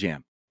Pearl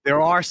Jam.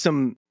 There are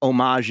some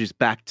homages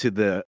back to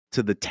the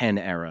 10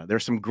 era.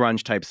 There's some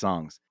grunge type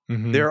songs.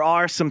 There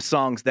are some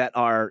songs that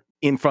are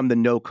in from the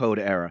No Code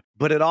era,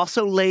 but it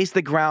also lays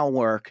the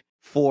groundwork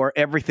for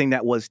everything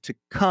that was to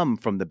come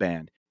from the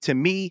band. To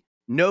me,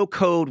 No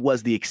Code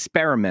was the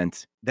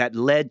experiment that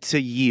led to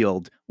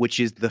Yield,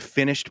 which is the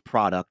finished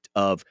product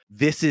of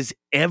this is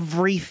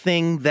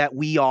everything that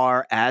we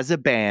are as a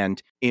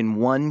band in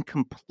one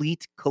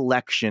complete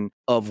collection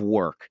of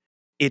work.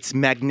 It's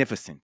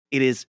magnificent.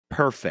 It is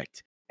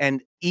perfect.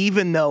 And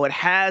even though it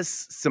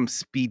has some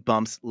speed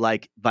bumps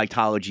like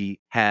Vitology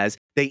has,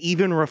 they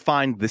even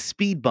refined the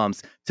speed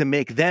bumps to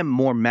make them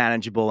more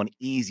manageable and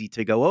easy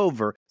to go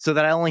over so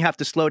that I only have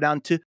to slow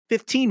down to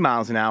 15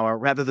 miles an hour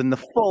rather than the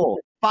full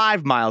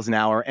 5 miles an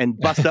hour and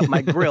bust up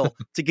my grill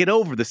to get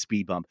over the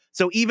speed bump.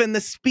 So even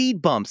the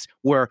speed bumps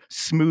were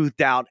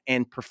smoothed out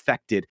and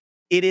perfected.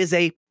 It is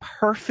a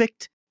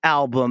perfect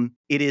album.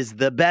 It is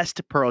the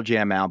best Pearl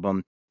Jam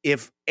album.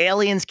 If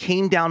aliens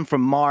came down from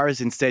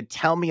Mars and said,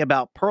 tell me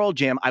about Pearl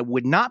Jam, I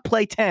would not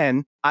play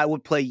 10. I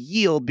would play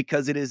Yield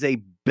because it is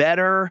a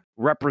better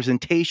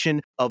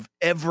representation of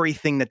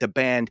everything that the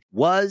band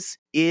was,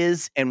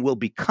 is, and will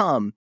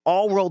become,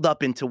 all rolled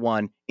up into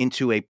one,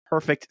 into a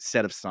perfect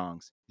set of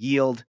songs.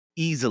 Yield,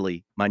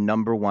 easily my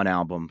number 1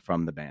 album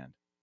from the band.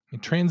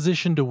 It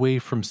transitioned away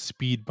from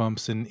speed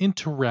bumps and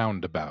into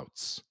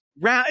roundabouts.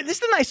 This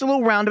is a nice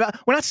little roundabout.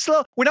 We're not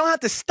slow. We don't have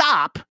to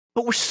stop.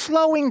 But we're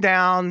slowing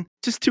down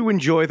just to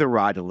enjoy the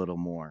ride a little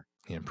more.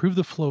 Yeah, improve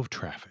the flow of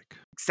traffic.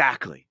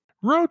 Exactly.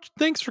 Roach,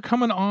 thanks for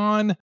coming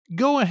on.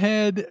 Go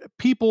ahead.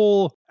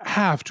 People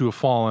have to have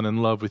fallen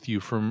in love with you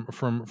from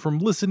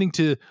listening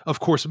to, of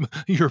course,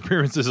 your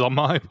appearances on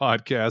my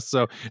podcast.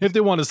 So if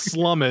they want to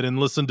slum it and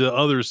listen to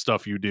other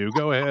stuff you do,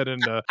 go ahead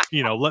and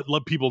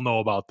let people know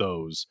about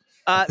those.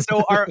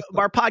 So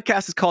our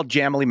podcast is called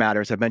Jamily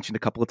Matters. I've mentioned a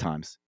couple of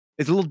times.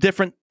 It's a little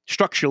different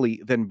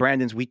structurally than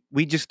Brandon's.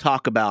 We just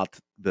talk about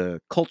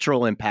the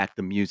cultural impact,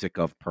 the music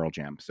of Pearl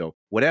Jam. So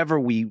whatever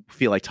we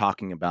feel like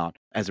talking about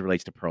as it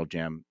relates to Pearl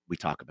Jam, we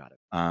talk about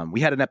it. We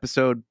had an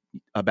episode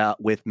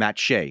with Matt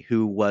Shea,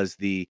 who was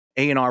the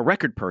A&R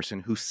record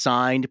person who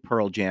signed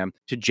Pearl Jam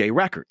to J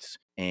Records.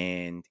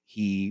 And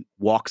he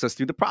walks us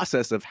through the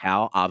process of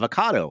how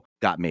Avocado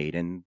got made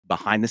and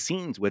behind the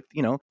scenes with,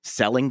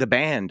 selling the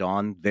band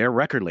on their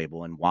record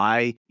label and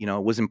why,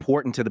 it was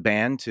important to the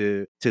band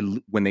to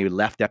when they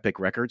left Epic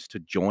Records to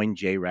join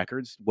J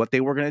Records, what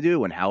they were going to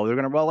do and how they're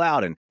going to roll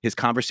out, and his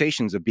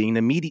conversations of being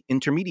the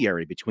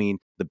intermediary between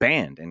the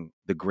band and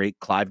the great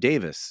Clive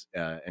Davis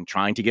and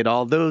trying to get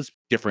all those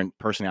different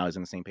personalities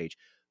on the same page.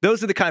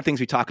 Those are the kind of things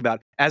we talk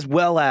about, as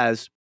well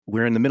as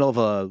we're in the middle of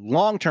a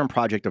long-term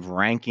project of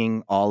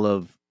ranking all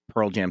of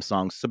Pearl Jam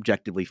songs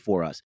subjectively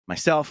for us.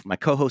 Myself, my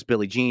co-host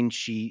Billie Jean,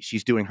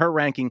 she's doing her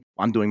ranking,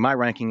 I'm doing my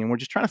ranking, and we're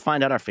just trying to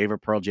find out our favorite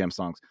Pearl Jam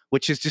songs,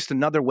 which is just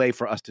another way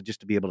for us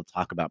to be able to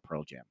talk about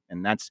Pearl Jam.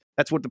 And that's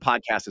what the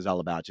podcast is all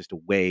about, just a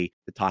way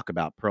to talk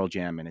about Pearl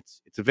Jam. And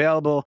it's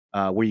available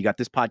where you got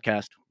this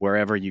podcast,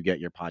 wherever you get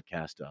your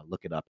podcast.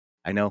 Look it up.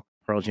 I know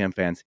Pearl Jam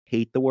fans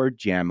hate the word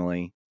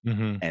Jamily.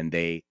 Mm-hmm. And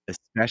they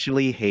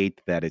especially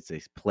hate that it's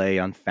a play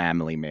on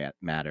family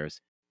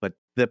matters. But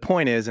the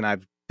point is, and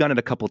I've done it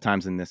a couple of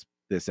times in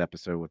this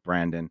episode with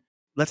Brandon,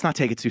 let's not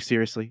take it too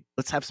seriously.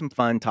 Let's have some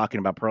fun talking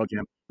about Pearl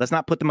Jam. Let's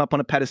not put them up on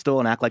a pedestal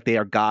and act like they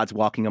are gods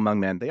walking among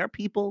men. They are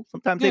people.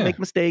 Sometimes they make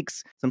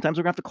mistakes. Sometimes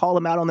we're going to have to call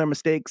them out on their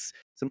mistakes.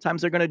 Sometimes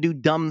they're going to do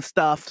dumb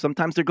stuff.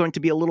 Sometimes they're going to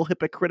be a little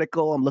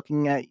hypocritical. I'm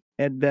looking at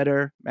Ed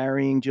Vedder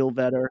marrying Jill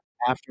Vedder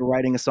after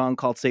writing a song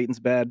called Satan's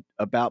Bed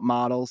about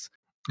models.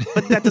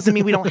 But that doesn't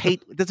mean we don't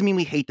hate. It doesn't mean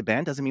we hate the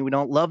band. Doesn't mean we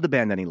don't love the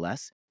band any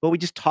less. But we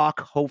just talk,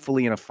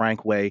 hopefully, in a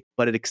frank way,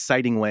 but an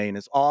exciting way, and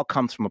it all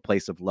comes from a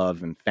place of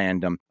love and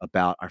fandom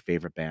about our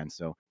favorite band.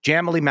 So,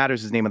 Jamily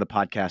Matters is the name of the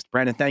podcast.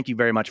 Brandon, thank you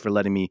very much for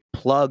letting me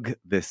plug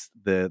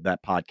that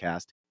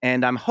podcast.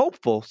 And I'm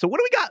hopeful. So, what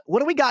do we got?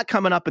 What do we got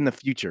coming up in the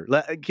future?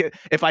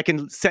 If I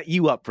can set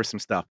you up for some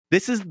stuff.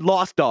 This is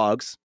Lost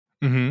Dogs.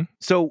 Mm-hmm.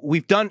 So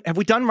have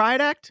we done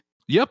Riot Act?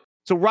 Yep.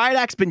 So Riot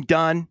Act's been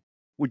done.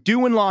 We're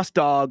doing Lost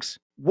Dogs.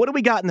 What do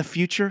we got in the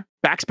future?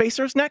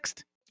 Backspacers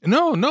next?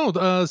 No,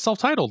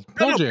 self-titled.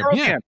 Pearl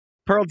Jam.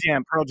 Pearl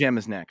Jam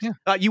is next.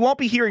 Yeah. You won't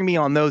be hearing me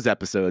on those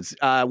episodes,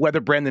 whether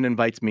Brendan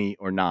invites me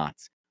or not.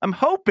 I'm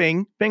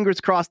hoping,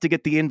 fingers crossed, to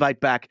get the invite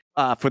back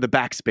for the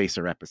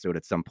Backspacer episode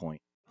at some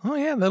point. Oh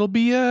yeah, that'll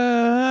be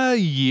a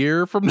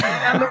year from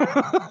now.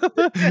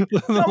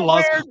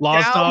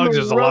 Lost Dogs.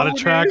 There's a lot of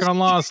track on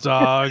Lost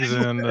Dogs,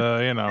 and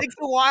it takes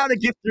a while to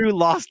get through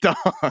Lost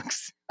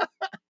Dogs.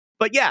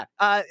 But yeah,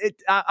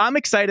 I'm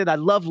excited. I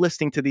love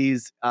listening to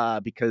these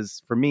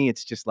because for me,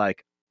 it's just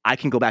like I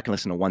can go back and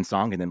listen to one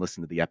song and then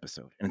listen to the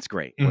episode, and it's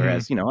great. Mm-hmm.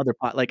 Whereas, other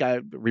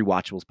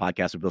Rewatchables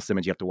podcast with Bill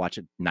Simmons, you have to watch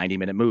a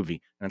 90-minute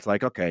movie, and it's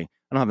like, okay, I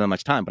don't have that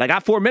much time, but I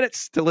got 4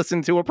 minutes to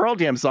listen to a Pearl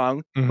Jam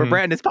song for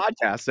Brandon's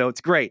podcast, so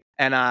it's great.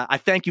 And I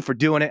thank you for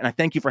doing it, and I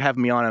thank you for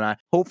having me on, and I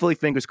hopefully,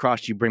 fingers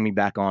crossed, you bring me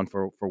back on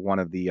for one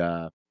of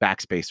the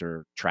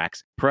Backspacer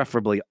tracks,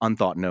 preferably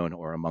Unthought Known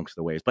or Amongst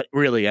the Waves, but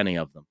really any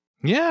of them.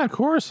 Yeah, of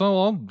course.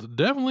 I'll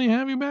definitely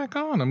have you back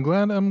on. I'm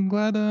glad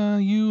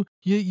you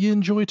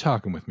enjoy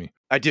talking with me.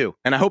 I do.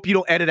 And I hope you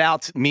don't edit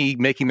out me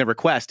making the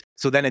request.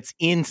 So then it's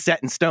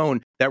set in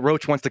stone that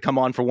Roach wants to come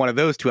on for one of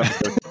those 2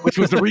 episodes, which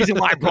was the reason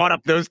why I brought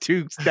up those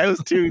two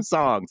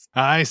songs.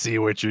 I see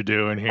what you're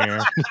doing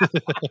here.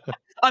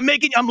 I'm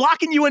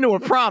locking you into a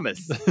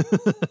promise.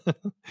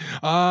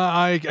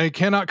 I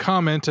cannot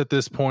comment at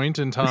this point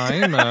in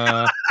time.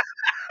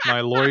 My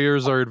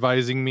lawyers are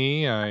advising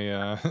me.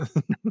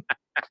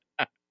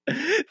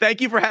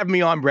 Thank you for having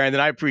me on, Brandon.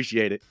 I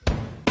appreciate it.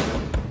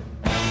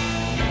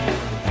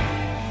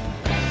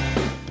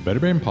 The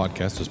Better Band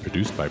Podcast is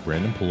produced by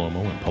Brandon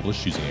Palomo and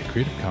published using a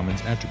Creative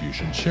Commons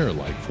Attribution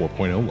Share-alike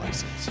 4.0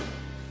 license.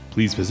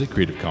 Please visit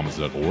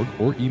creativecommons.org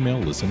or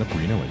email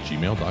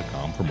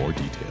listenupreno@gmail.com for more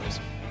details.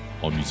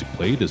 All music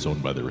played is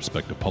owned by their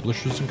respective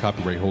publishers and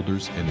copyright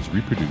holders and is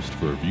reproduced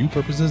for review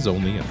purposes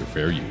only under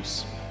fair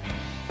use.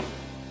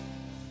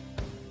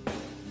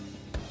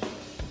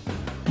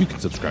 You can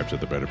subscribe to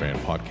the Better Band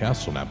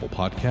Podcast on Apple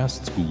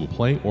Podcasts, Google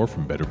Play, or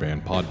from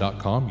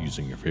betterbandpod.com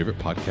using your favorite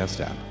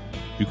podcast app.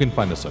 You can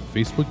find us on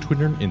Facebook,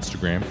 Twitter, and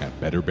Instagram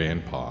at Better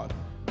Band Pod.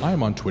 I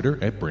am on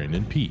Twitter at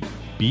Brandon P.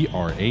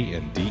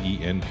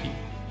 BRANDENP.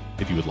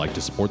 If you would like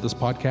to support this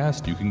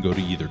podcast, you can go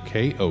to either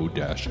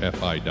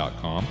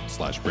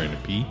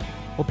ko-fi.com/BrandonP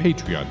or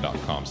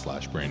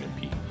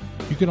patreon.com/BrandonP.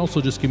 You can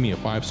also just give me a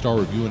 5-star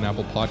review on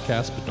Apple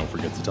Podcasts, but don't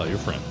forget to tell your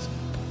friends.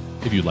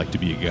 If you'd like to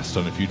be a guest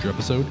on a future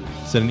episode,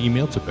 send an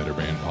email to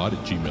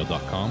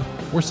betterbandpod@gmail.com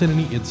or send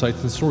any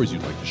insights and stories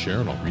you'd like to share,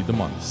 and I'll read them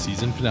on the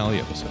season finale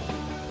episode.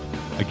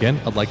 Again,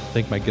 I'd like to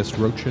thank my guest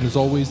Roach, and as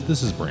always,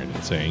 this is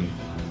Brandon saying,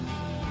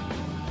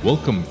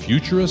 welcome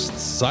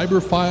futurists,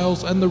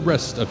 cyberphiles, and the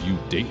rest of you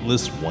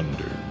dateless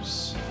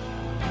wonders.